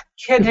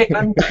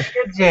 I'm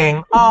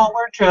kidding. Oh,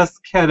 we're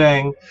just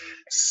kidding.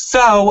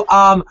 So,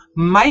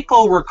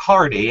 Michael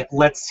Riccardi,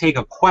 let's take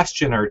a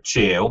question or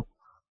two,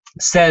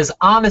 says,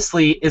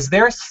 honestly, is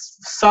there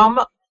some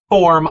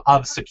form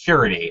of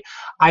security?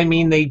 I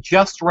mean, they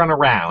just run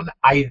around.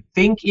 I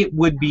think it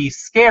would be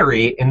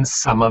scary in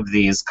some of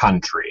these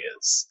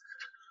countries.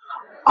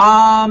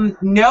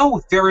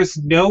 No, there is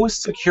no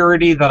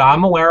security that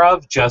I'm aware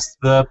of, just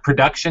the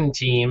production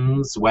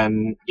teams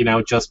when,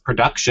 just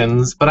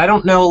productions, but I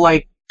don't know,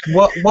 like,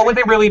 what would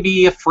they really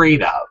be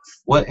afraid of?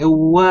 What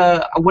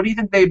do you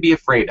think they'd be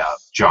afraid of,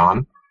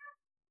 John?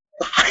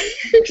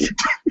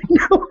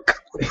 No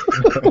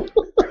clue.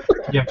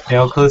 You have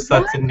no clue, so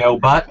that's a no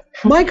but?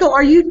 Michael,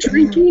 are you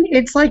drinking?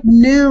 It's like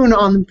noon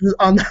on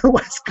the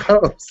West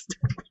Coast.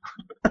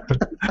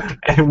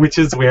 Which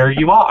is where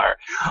you are.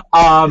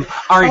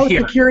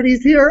 Here.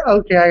 Security's here?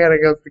 Okay, I gotta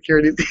go.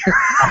 Security's here.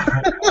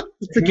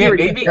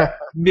 Security. Yeah,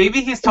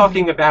 maybe he's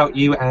talking about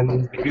you,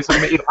 and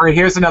maybe or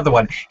here's another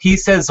one. He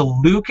says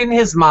Luke and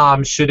his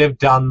mom should have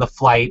done the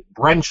flight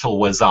Brenchel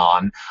was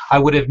on. I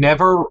would have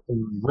never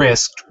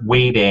risked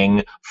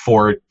waiting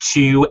for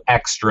 2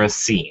 extra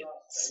scenes.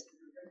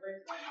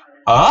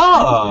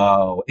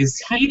 Oh,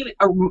 is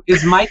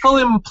Michael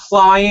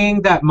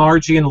implying that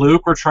Margie and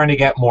Luke were trying to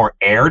get more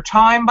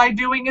airtime by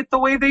doing it the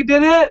way they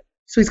did it?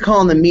 So he's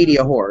calling them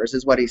media whores,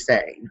 is what he's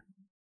saying.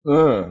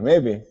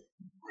 Maybe.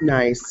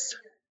 Nice.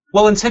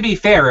 Well, and to be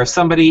fair, if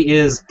somebody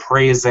is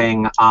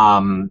praising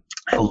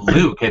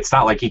Luke, it's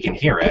not like he can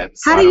hear it.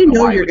 So How do you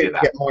know you're going to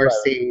get more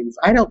scenes?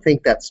 I don't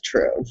think that's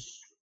true.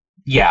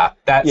 Yeah,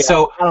 Yeah,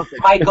 so I don't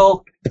think.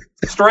 Michael,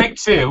 strike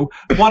 2.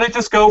 Want to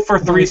just go for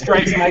 3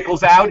 strikes?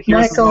 Michael's out.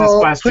 Here's his last Michael,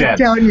 question. put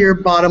down your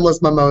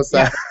bottomless mimosa.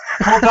 Yeah.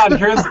 Hold on.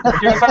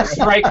 Here's our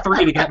strike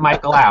 3 to get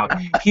Michael out.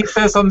 He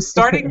says, "I'm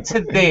starting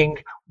to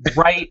think,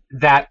 right,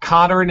 that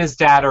Connor and his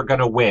dad are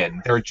gonna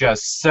win. They're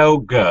just so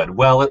good.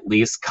 Well, at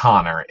least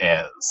Connor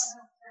is."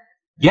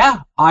 Yeah,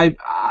 I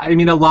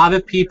mean, a lot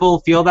of people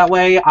feel that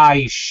way.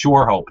 I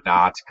sure hope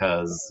not,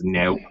 because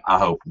nope, I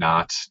hope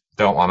not.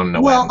 Don't want him to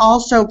Well, win.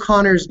 also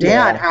Connor's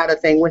dad Yeah. had a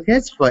thing with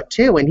his foot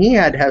too, and he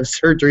had to have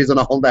surgeries and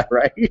all that,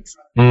 right?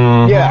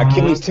 Yeah, Mhm.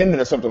 Achilles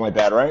tendon or something like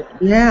that, right?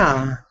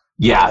 Yeah.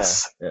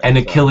 Yes, Yeah, an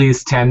so-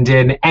 Achilles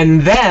tendon,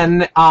 and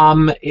then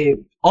it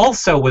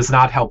also was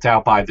not helped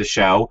out by the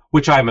show,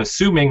 which I'm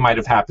assuming might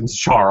have happened to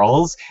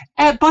Charles,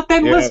 but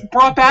then was Yeah.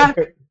 brought back.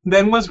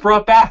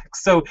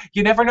 So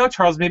you never know,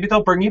 Charles. Maybe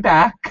they'll bring you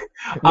back.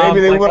 Maybe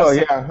they like I will.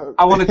 said, Yeah.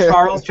 I want a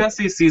Charles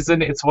Jesse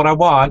season. It's what I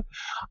want.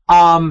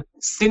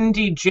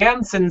 Cindy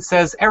Jansen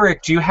says,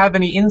 "Eric, do you have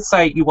any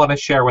insight you want to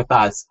share with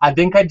us?" I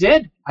think I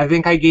did. I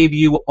think I gave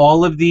you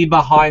all of the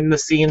behind the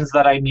scenes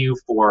that I knew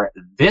for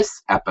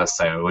this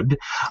episode.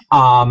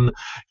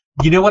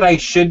 You know what I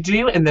should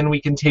do? And then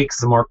we can take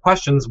some more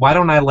questions. Why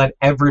don't I let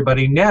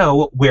everybody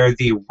know where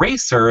the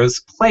racers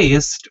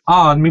placed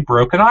on me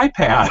broken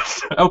iPad?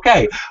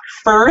 Okay.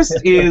 First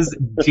is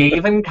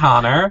Dave and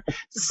Connor.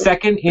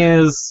 Second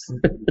is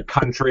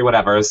Country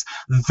Whatevers.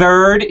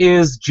 Third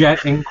is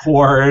Jet and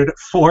Cord.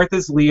 Fourth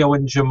is Leo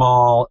and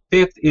Jamal.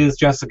 Fifth is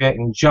Jessica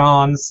and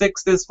John.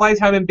 Sixth is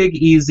Flytime and Big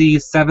Easy.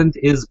 Seventh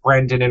is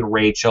Brendan and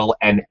Rachel.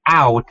 And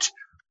out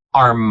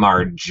are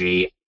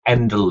Margie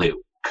and Luke.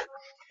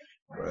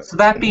 So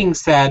that being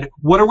said,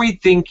 what are we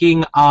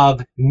thinking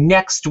of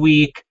next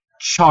week?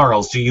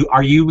 Charles,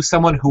 are you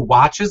someone who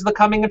watches the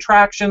coming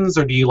attractions,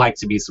 or do you like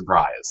to be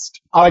surprised?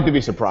 I like to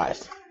be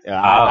surprised.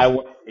 Yeah,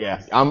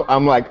 yeah.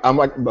 I'm like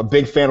a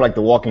big fan of like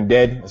The Walking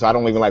Dead, so I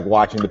don't even like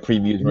watching the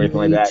previews or anything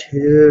like that.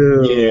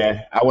 Too.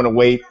 Yeah, I want to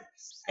wait.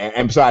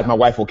 And besides, my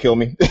wife will kill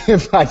me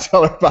if I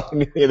tell her about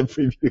any of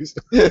the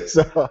previews.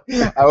 So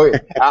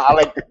I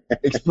like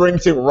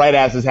experiencing it right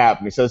as it's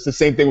happening. So it's the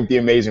same thing with The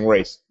Amazing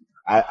Race.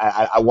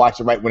 I watch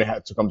it right when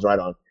it comes right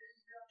on.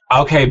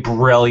 Okay,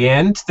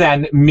 brilliant.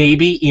 Then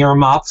maybe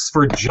earmuffs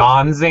for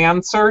John's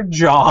answer.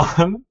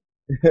 John.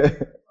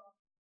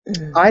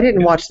 I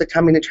didn't watch the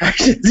coming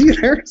attractions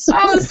either. So.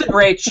 Oh, it's a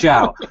great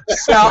show.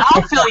 So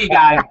I'll fill you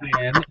guys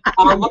in.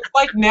 Looks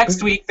like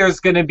next week there's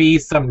going to be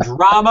some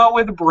drama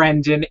with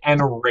Brendan and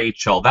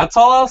Rachel. That's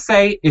all I'll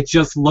say. It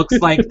just looks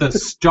like the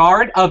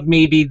start of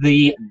maybe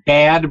the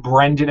bad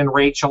Brendan and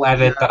Rachel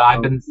edit that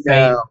I've been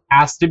saying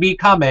has to be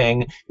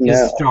coming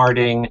is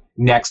starting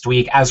next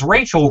week as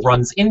Rachel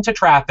runs into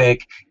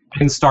traffic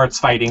and starts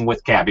fighting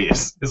with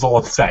cabbies, is all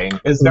I'm saying.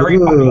 It's very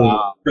funny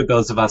for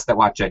those of us that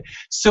watch it.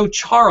 So,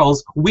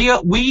 Charles,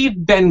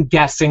 we've been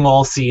guessing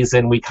all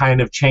season. We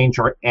kind of change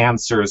our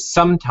answers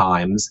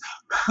sometimes.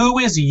 Who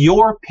is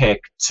your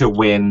pick to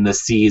win the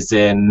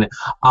season?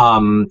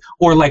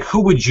 Or, like,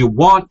 who would you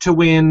want to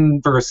win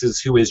versus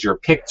who is your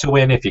pick to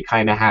win if you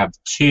kind of have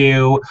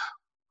two?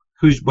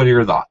 What are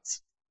your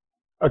thoughts?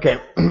 Okay,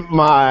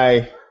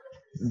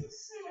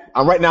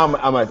 right now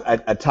I'm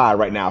a tie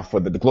right now for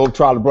the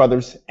Globetrotter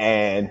brothers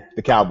and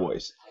the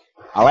Cowboys.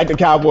 I like the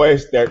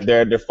Cowboys.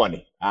 They're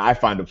funny. I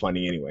find them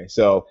funny anyway.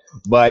 So,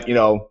 but you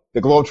know, the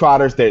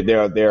Globetrotters,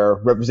 they're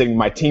representing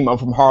my team. I'm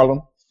from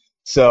Harlem,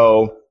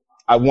 so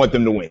I want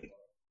them to win.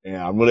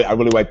 Yeah, I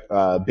really like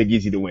Big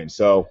Easy to win.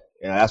 So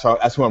yeah,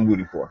 that's who I'm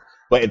rooting for.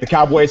 But if the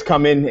Cowboys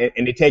come in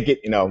and they take it,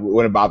 you know, it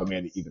wouldn't bother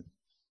me either.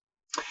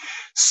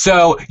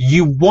 So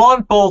you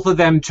want both of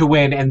them to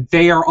win, and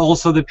they are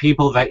also the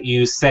people that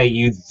you say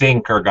you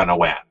think are going to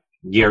win.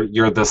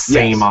 You're the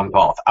same on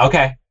both.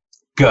 Okay,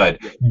 good.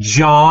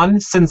 John,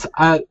 since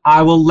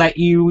I will let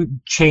you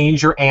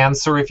change your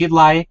answer if you'd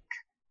like.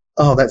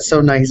 Oh, that's so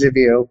nice of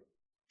you.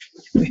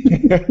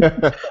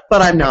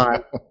 But I'm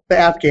not. The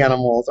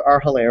Afghanimals are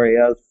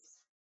hilarious.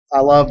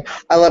 I love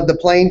the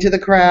playing to the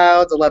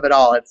crowds. I love it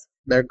all.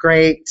 They're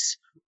great.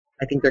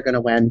 I think they're going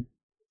to win.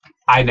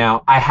 I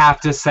know. I have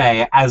to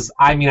say, I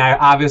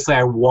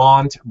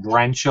want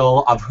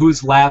Brenchel. Of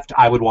who's left,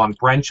 I would want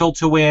Brenchel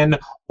to win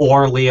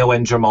or Leo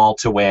and Jamal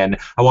to win.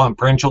 I want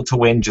Brenchel to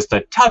win just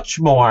a touch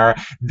more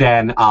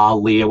than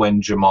Leo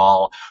and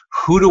Jamal.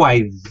 Who do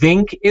I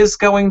think is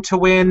going to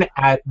win?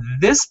 At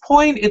this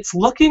point, it's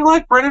looking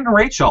like Brendan and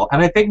Rachel,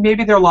 and I think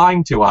maybe they're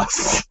lying to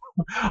us.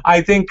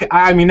 I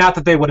mean, not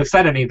that they would have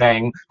said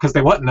anything, because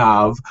they wouldn't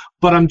have,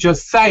 but I'm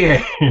just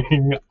saying,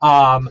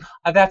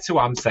 that's who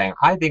I'm saying.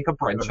 I think a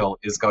Brenchel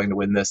is going to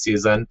win this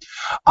season.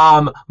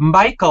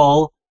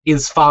 Michael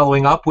is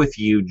following up with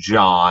you,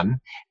 John,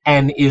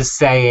 and is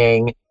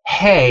saying,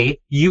 hey,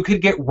 you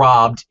could get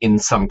robbed in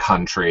some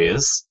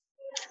countries.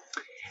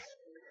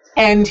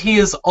 And he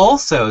is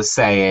also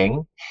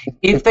saying,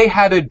 if they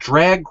had a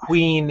drag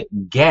queen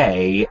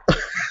gay,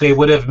 they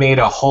would have made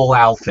a whole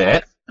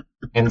outfit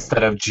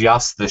instead of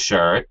just the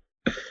shirt.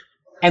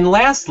 And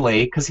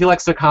lastly, because he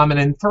likes to comment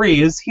in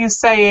threes, he's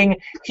saying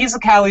he's a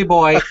Cali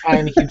boy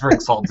and he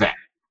drinks all day.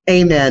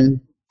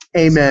 Amen.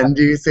 Amen.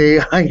 Do you see?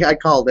 I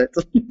called it.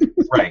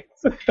 Right.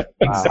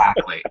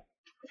 Exactly.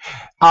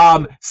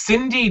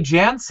 Cindy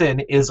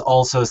Jansen is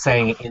also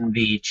saying in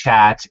the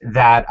chat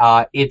that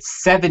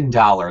it's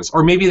 $7,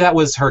 or maybe that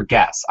was her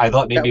guess. I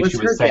thought maybe she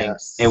was saying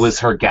guess. it was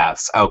her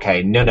guess.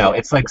 Okay, no,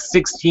 it's like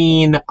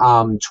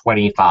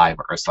 16.25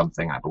 or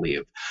something, I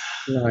believe.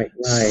 Right.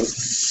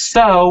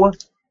 So,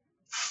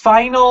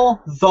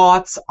 final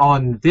thoughts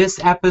on this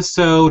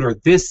episode or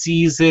this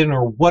season,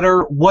 or what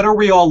are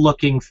we all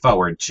looking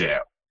forward to?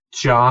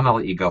 John, I'll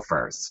let you go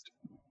first.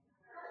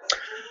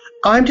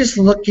 I'm just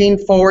looking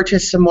forward to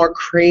some more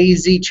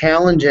crazy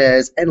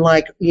challenges. And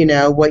like,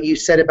 what you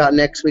said about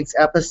next week's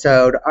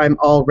episode, I'm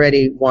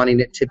already wanting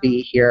it to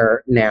be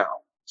here now.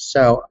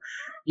 So,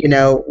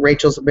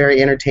 Rachel's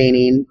very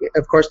entertaining.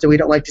 Of course, we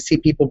don't like to see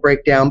people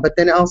break down, but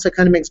then it also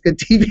kind of makes good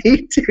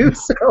TV too.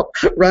 So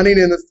running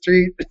in the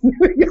street,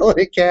 yelling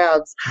at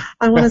cabs.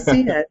 I want to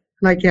see it,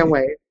 and I can't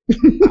wait.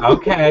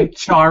 Okay,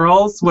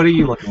 Charles, what are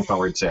you looking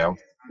forward to?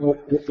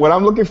 What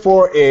I'm looking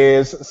for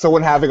is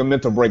someone having a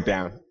mental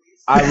breakdown.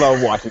 I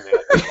love watching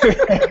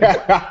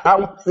that. I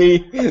want to see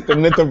the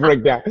mental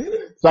breakdown.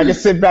 So I can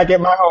sit back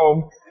at my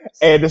home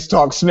and just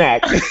talk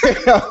smack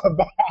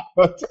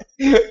about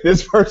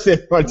this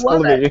person on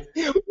television.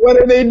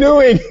 What are they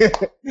doing?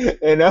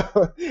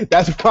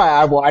 That's why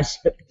I watch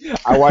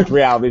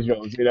reality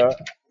shows,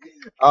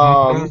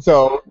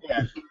 So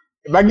yeah.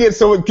 If I get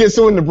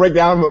someone to break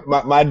down,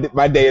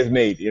 my day is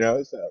made,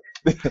 so.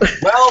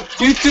 Well,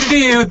 do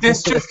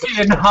this just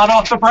in, hot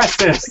off the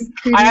presses.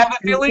 I have a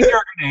feeling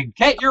you're going to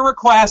get your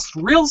request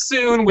real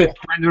soon with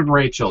Brendan and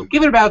Rachel.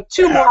 Give it about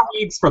 2 more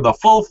weeks for the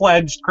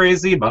full-fledged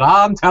crazy, but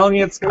I'm telling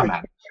you it's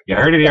coming. You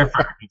heard it here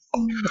first.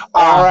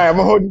 All right, I'm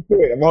going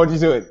to hold you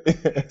to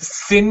it.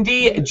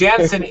 Cindy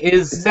Jansen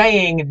is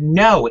saying,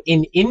 no,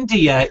 in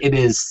India it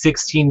is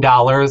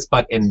 $16,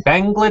 but in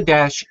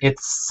Bangladesh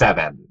it's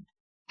 $7.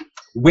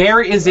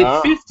 Where is it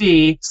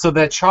 50 so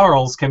that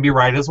Charles can be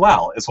right as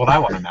well, is what I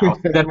want to know.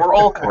 Then we're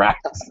all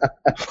correct.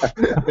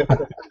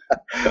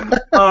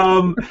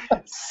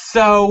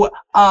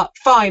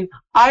 Fine.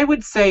 I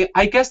would say,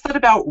 I guess that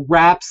about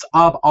wraps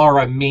up our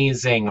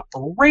amazing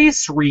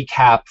race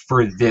recap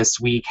for this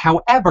week.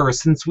 However,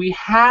 since we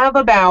have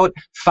about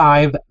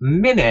 5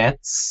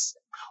 minutes,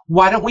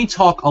 why don't we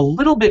talk a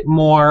little bit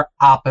more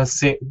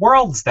opposite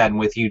worlds then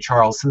with you,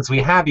 Charles, since we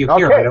have you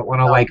here. I don't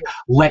want to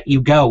let you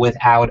go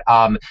without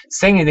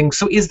saying anything.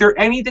 So is there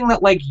anything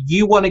that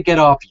you want to get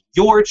off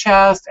your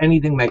chest,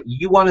 anything that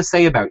you want to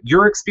say about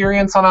your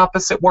experience on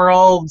opposite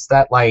worlds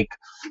that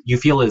you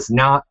feel is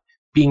not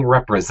being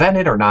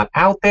represented or not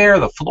out there?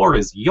 The floor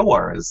is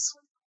yours.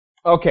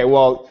 Okay,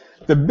 well,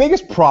 the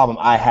biggest problem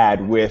I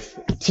had with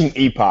Team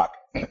Epoch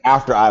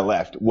after I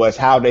left was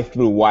how they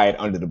threw Wyatt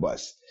under the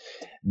bus.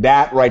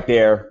 That right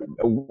there,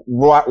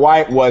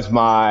 Wyatt was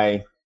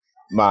my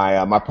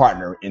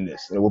partner in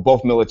this. We're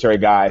both military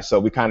guys, so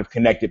we kind of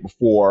connected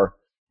before,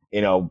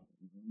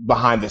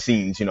 behind the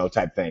scenes,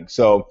 type thing.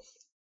 So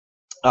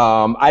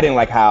I didn't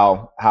like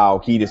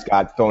how he just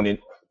got thrown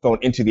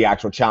into the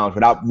actual challenge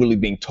without really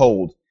being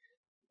told.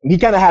 He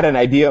kind of had an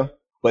idea,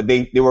 but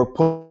they were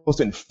supposed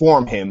to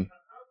inform him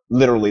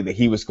literally that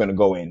he was going to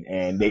go in,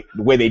 and the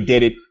way they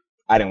did it,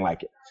 I didn't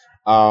like it.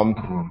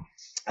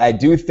 I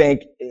do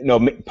think,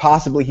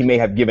 possibly he may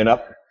have given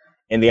up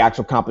in the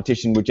actual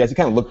competition with Jesse.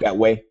 Kind of looked that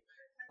way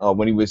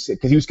when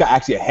because he was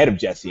actually ahead of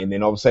Jesse, and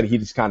then all of a sudden he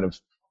just kind of,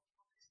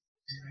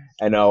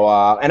 and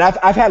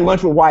I've had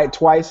lunch with Wyatt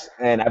twice,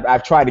 and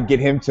I've tried to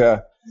get him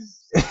to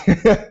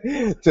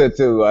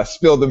to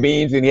spill the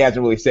beans, and he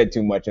hasn't really said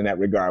too much in that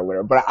regard,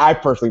 whatever. But I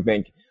personally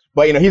think,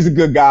 he's a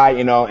good guy,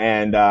 and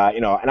and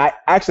I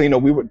actually,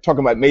 we were talking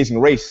about Amazing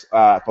Race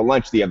for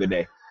lunch the other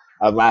day,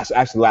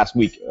 last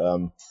week.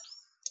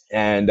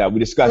 And we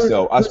discussed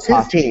who's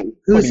his team?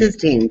 Who's his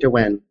team to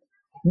win?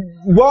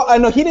 Well, I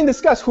know he didn't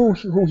discuss who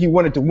he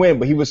wanted to win,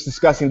 but he was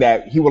discussing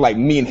that he would like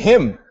me and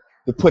him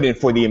to put in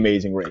for the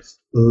Amazing Race.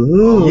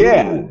 Ooh.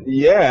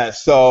 Yeah.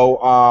 So,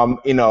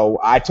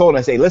 I told him,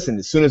 I say, listen,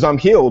 as soon as I'm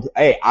healed,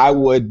 hey, I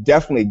would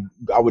definitely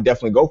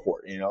go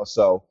for it.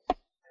 So,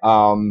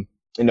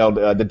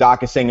 the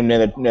doc is saying in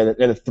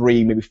another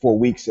 3, maybe 4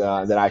 weeks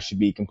that I should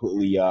be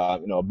completely,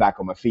 back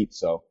on my feet.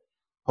 So,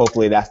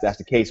 hopefully that's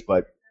the case,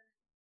 but.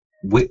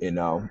 We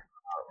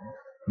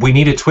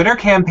need a Twitter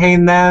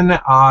campaign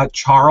then,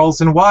 Charles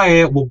and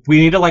Wyatt.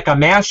 We need a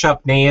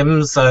mashup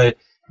names,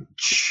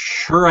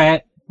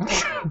 Churret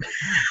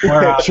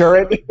or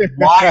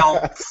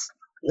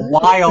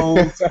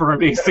Wiles for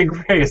Amazing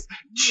Race.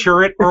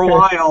 Churret or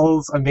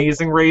Wiles,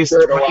 Amazing Race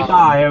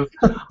 25.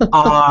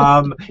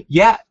 I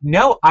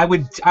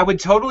would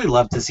totally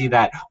love to see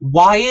that.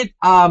 Wyatt,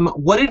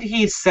 what did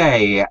he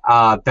say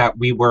that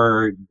we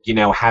were,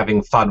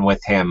 having fun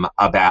with him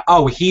about?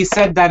 Oh, he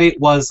said that it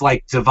was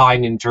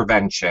divine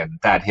intervention,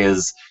 that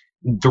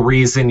the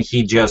reason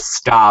he just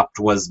stopped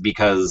was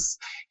because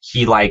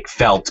he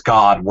felt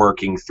God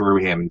working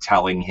through him,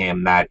 telling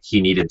him that he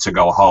needed to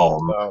go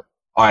home.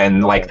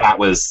 And that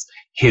was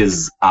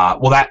his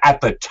that at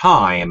the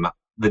time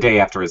the day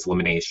after his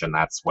elimination.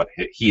 That's what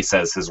he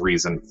says his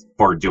reason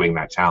for doing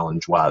that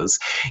challenge was.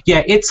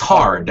 Yeah, it's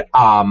hard.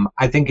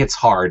 I think it's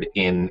hard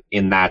in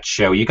that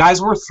show. You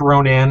guys were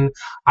thrown in.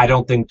 I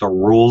don't think the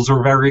rules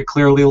were very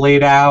clearly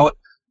laid out.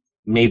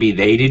 Maybe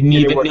they didn't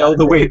even know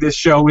the way this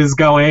show is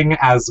going,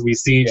 as we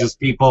see just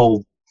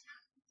people,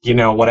 you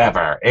know,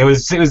 whatever. It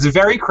was a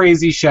very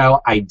crazy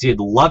show. I did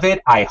love it.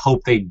 I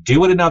hope they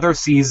do it another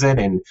season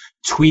and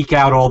tweak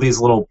out all these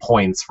little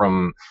points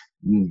from,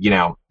 you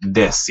know,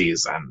 this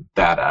season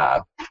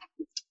that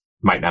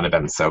might not have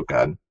been so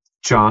good.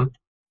 John?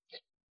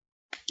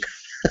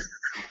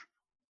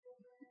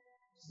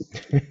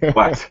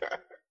 What?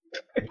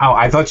 Oh,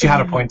 I thought you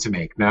had a point to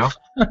make. No?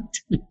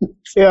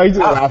 Yeah, he's just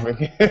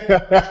laughing.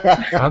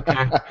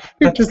 Okay.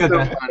 You're just so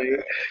funny.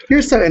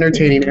 You're so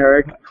entertaining,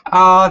 Eric.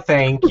 Oh,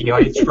 thank you.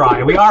 I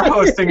try. We are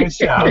hosting a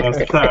show,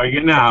 so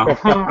you know.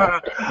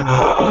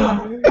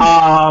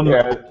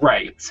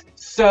 Right.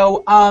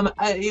 So,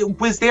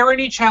 was there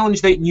any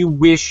challenge that you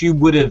wish you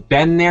would have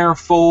been there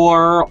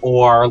for,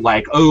 or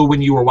like, oh,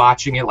 when you were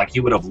watching it, like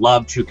you would have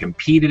loved to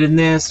competed in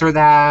this or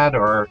that,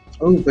 or?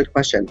 Oh, good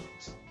question.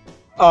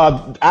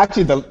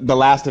 Actually, the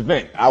last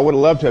event, I would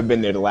have loved to have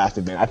been there. The last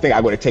event, I think I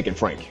would have taken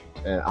Frank,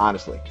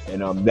 honestly.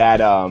 And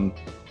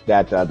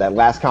that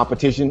last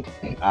competition,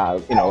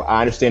 you know,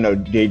 I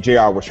understand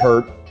JR was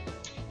hurt,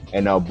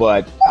 and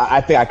but I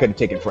think I could have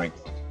taken Frank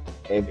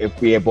if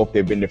we had both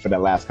been there for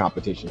that last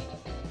competition.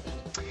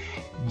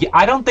 Yeah,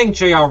 I don't think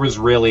JR was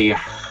really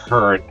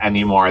hurt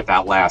anymore at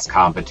that last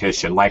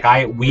competition. Like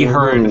we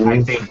heard,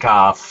 I think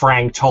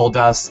Frank told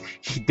us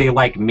they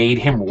like made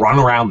him run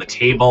around the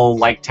table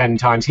like 10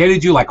 times. He had to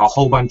do like a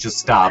whole bunch of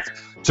stuff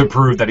to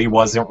prove that he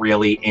wasn't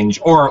really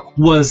injured, or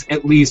was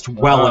at least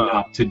well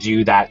enough to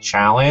do that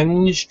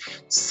challenge.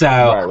 So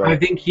right. I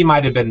think he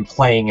might have been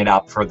playing it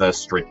up for the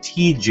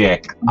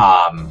strategic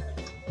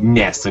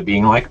ness of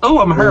being like, oh,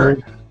 I'm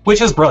hurt,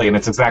 which is brilliant.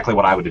 It's exactly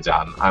what I would have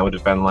done. I would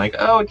have been like,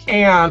 oh, I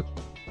can't.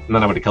 And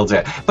then I would have killed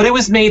it. But it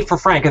was made for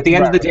Frank. At the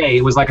end of the day,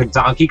 it was like a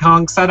Donkey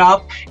Kong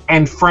setup,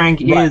 and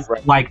Frank is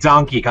like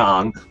Donkey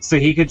Kong, so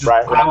he could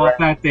just plow up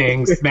that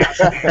thing,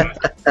 smash it,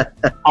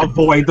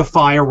 avoid the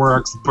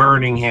fireworks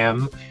burning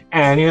him,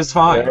 and he was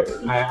fine.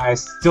 I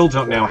still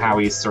don't know how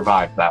he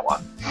survived that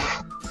one.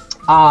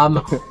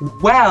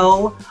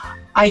 Well,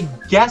 I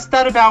guess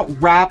that about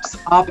wraps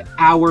up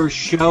our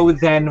show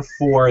then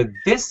for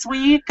this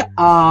week.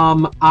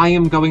 I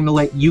am going to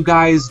let you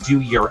guys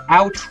do your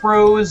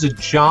outros.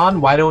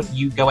 John, why don't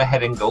you go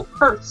ahead and go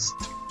first?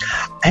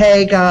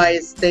 Hey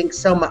guys, thanks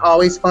so much.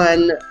 Always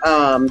fun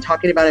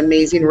talking about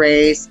Amazing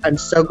Race. I'm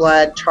so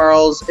glad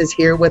Charles is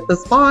here with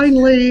us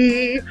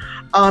finally.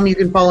 You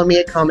can follow me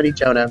at Comedy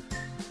Jonah.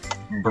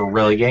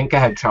 Brilliant. Go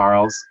ahead,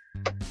 Charles.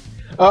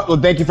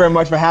 Well, thank you very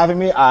much for having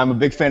me. I'm a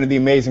big fan of The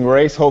Amazing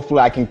Race. Hopefully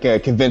I can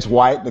convince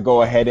Wyatt to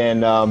go ahead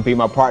and be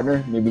my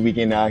partner. Maybe we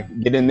can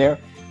get in there,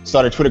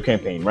 start a Twitter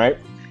campaign, right?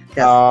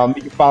 Yes.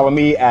 You can follow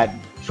me at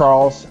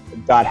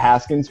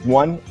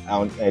charles.haskins1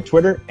 on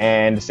Twitter,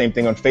 and the same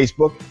thing on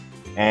Facebook.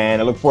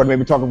 And I look forward to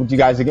maybe talking with you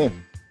guys again.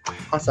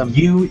 Awesome.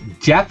 You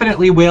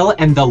definitely will,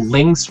 and the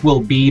links will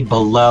be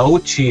below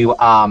to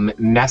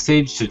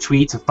message, to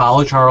tweet, to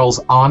follow Charles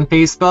on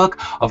Facebook,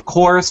 of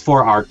course,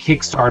 for our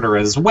Kickstarter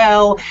as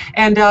well.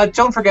 And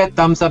don't forget,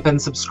 thumbs up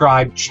and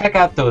subscribe. Check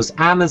out those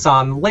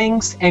Amazon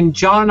links. And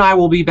John and I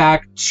will be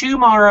back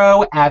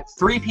tomorrow at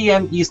 3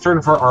 p.m.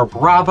 Eastern for our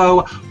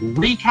Bravo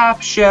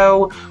recap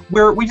show,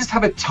 where we just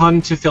have a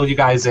ton to fill you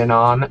guys in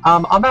on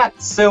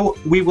that. So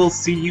we will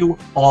see you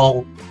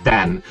all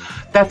then.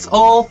 That's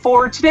all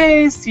for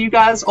today. See you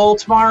guys all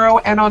tomorrow,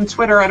 and on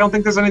Twitter. I don't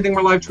think there's anything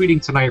we're live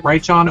tweeting tonight,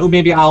 right, John? Oh,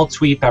 maybe I'll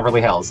tweet Beverly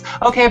Hills.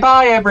 Okay,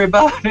 bye,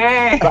 everybody.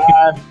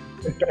 Bye.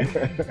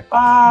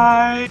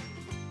 Bye.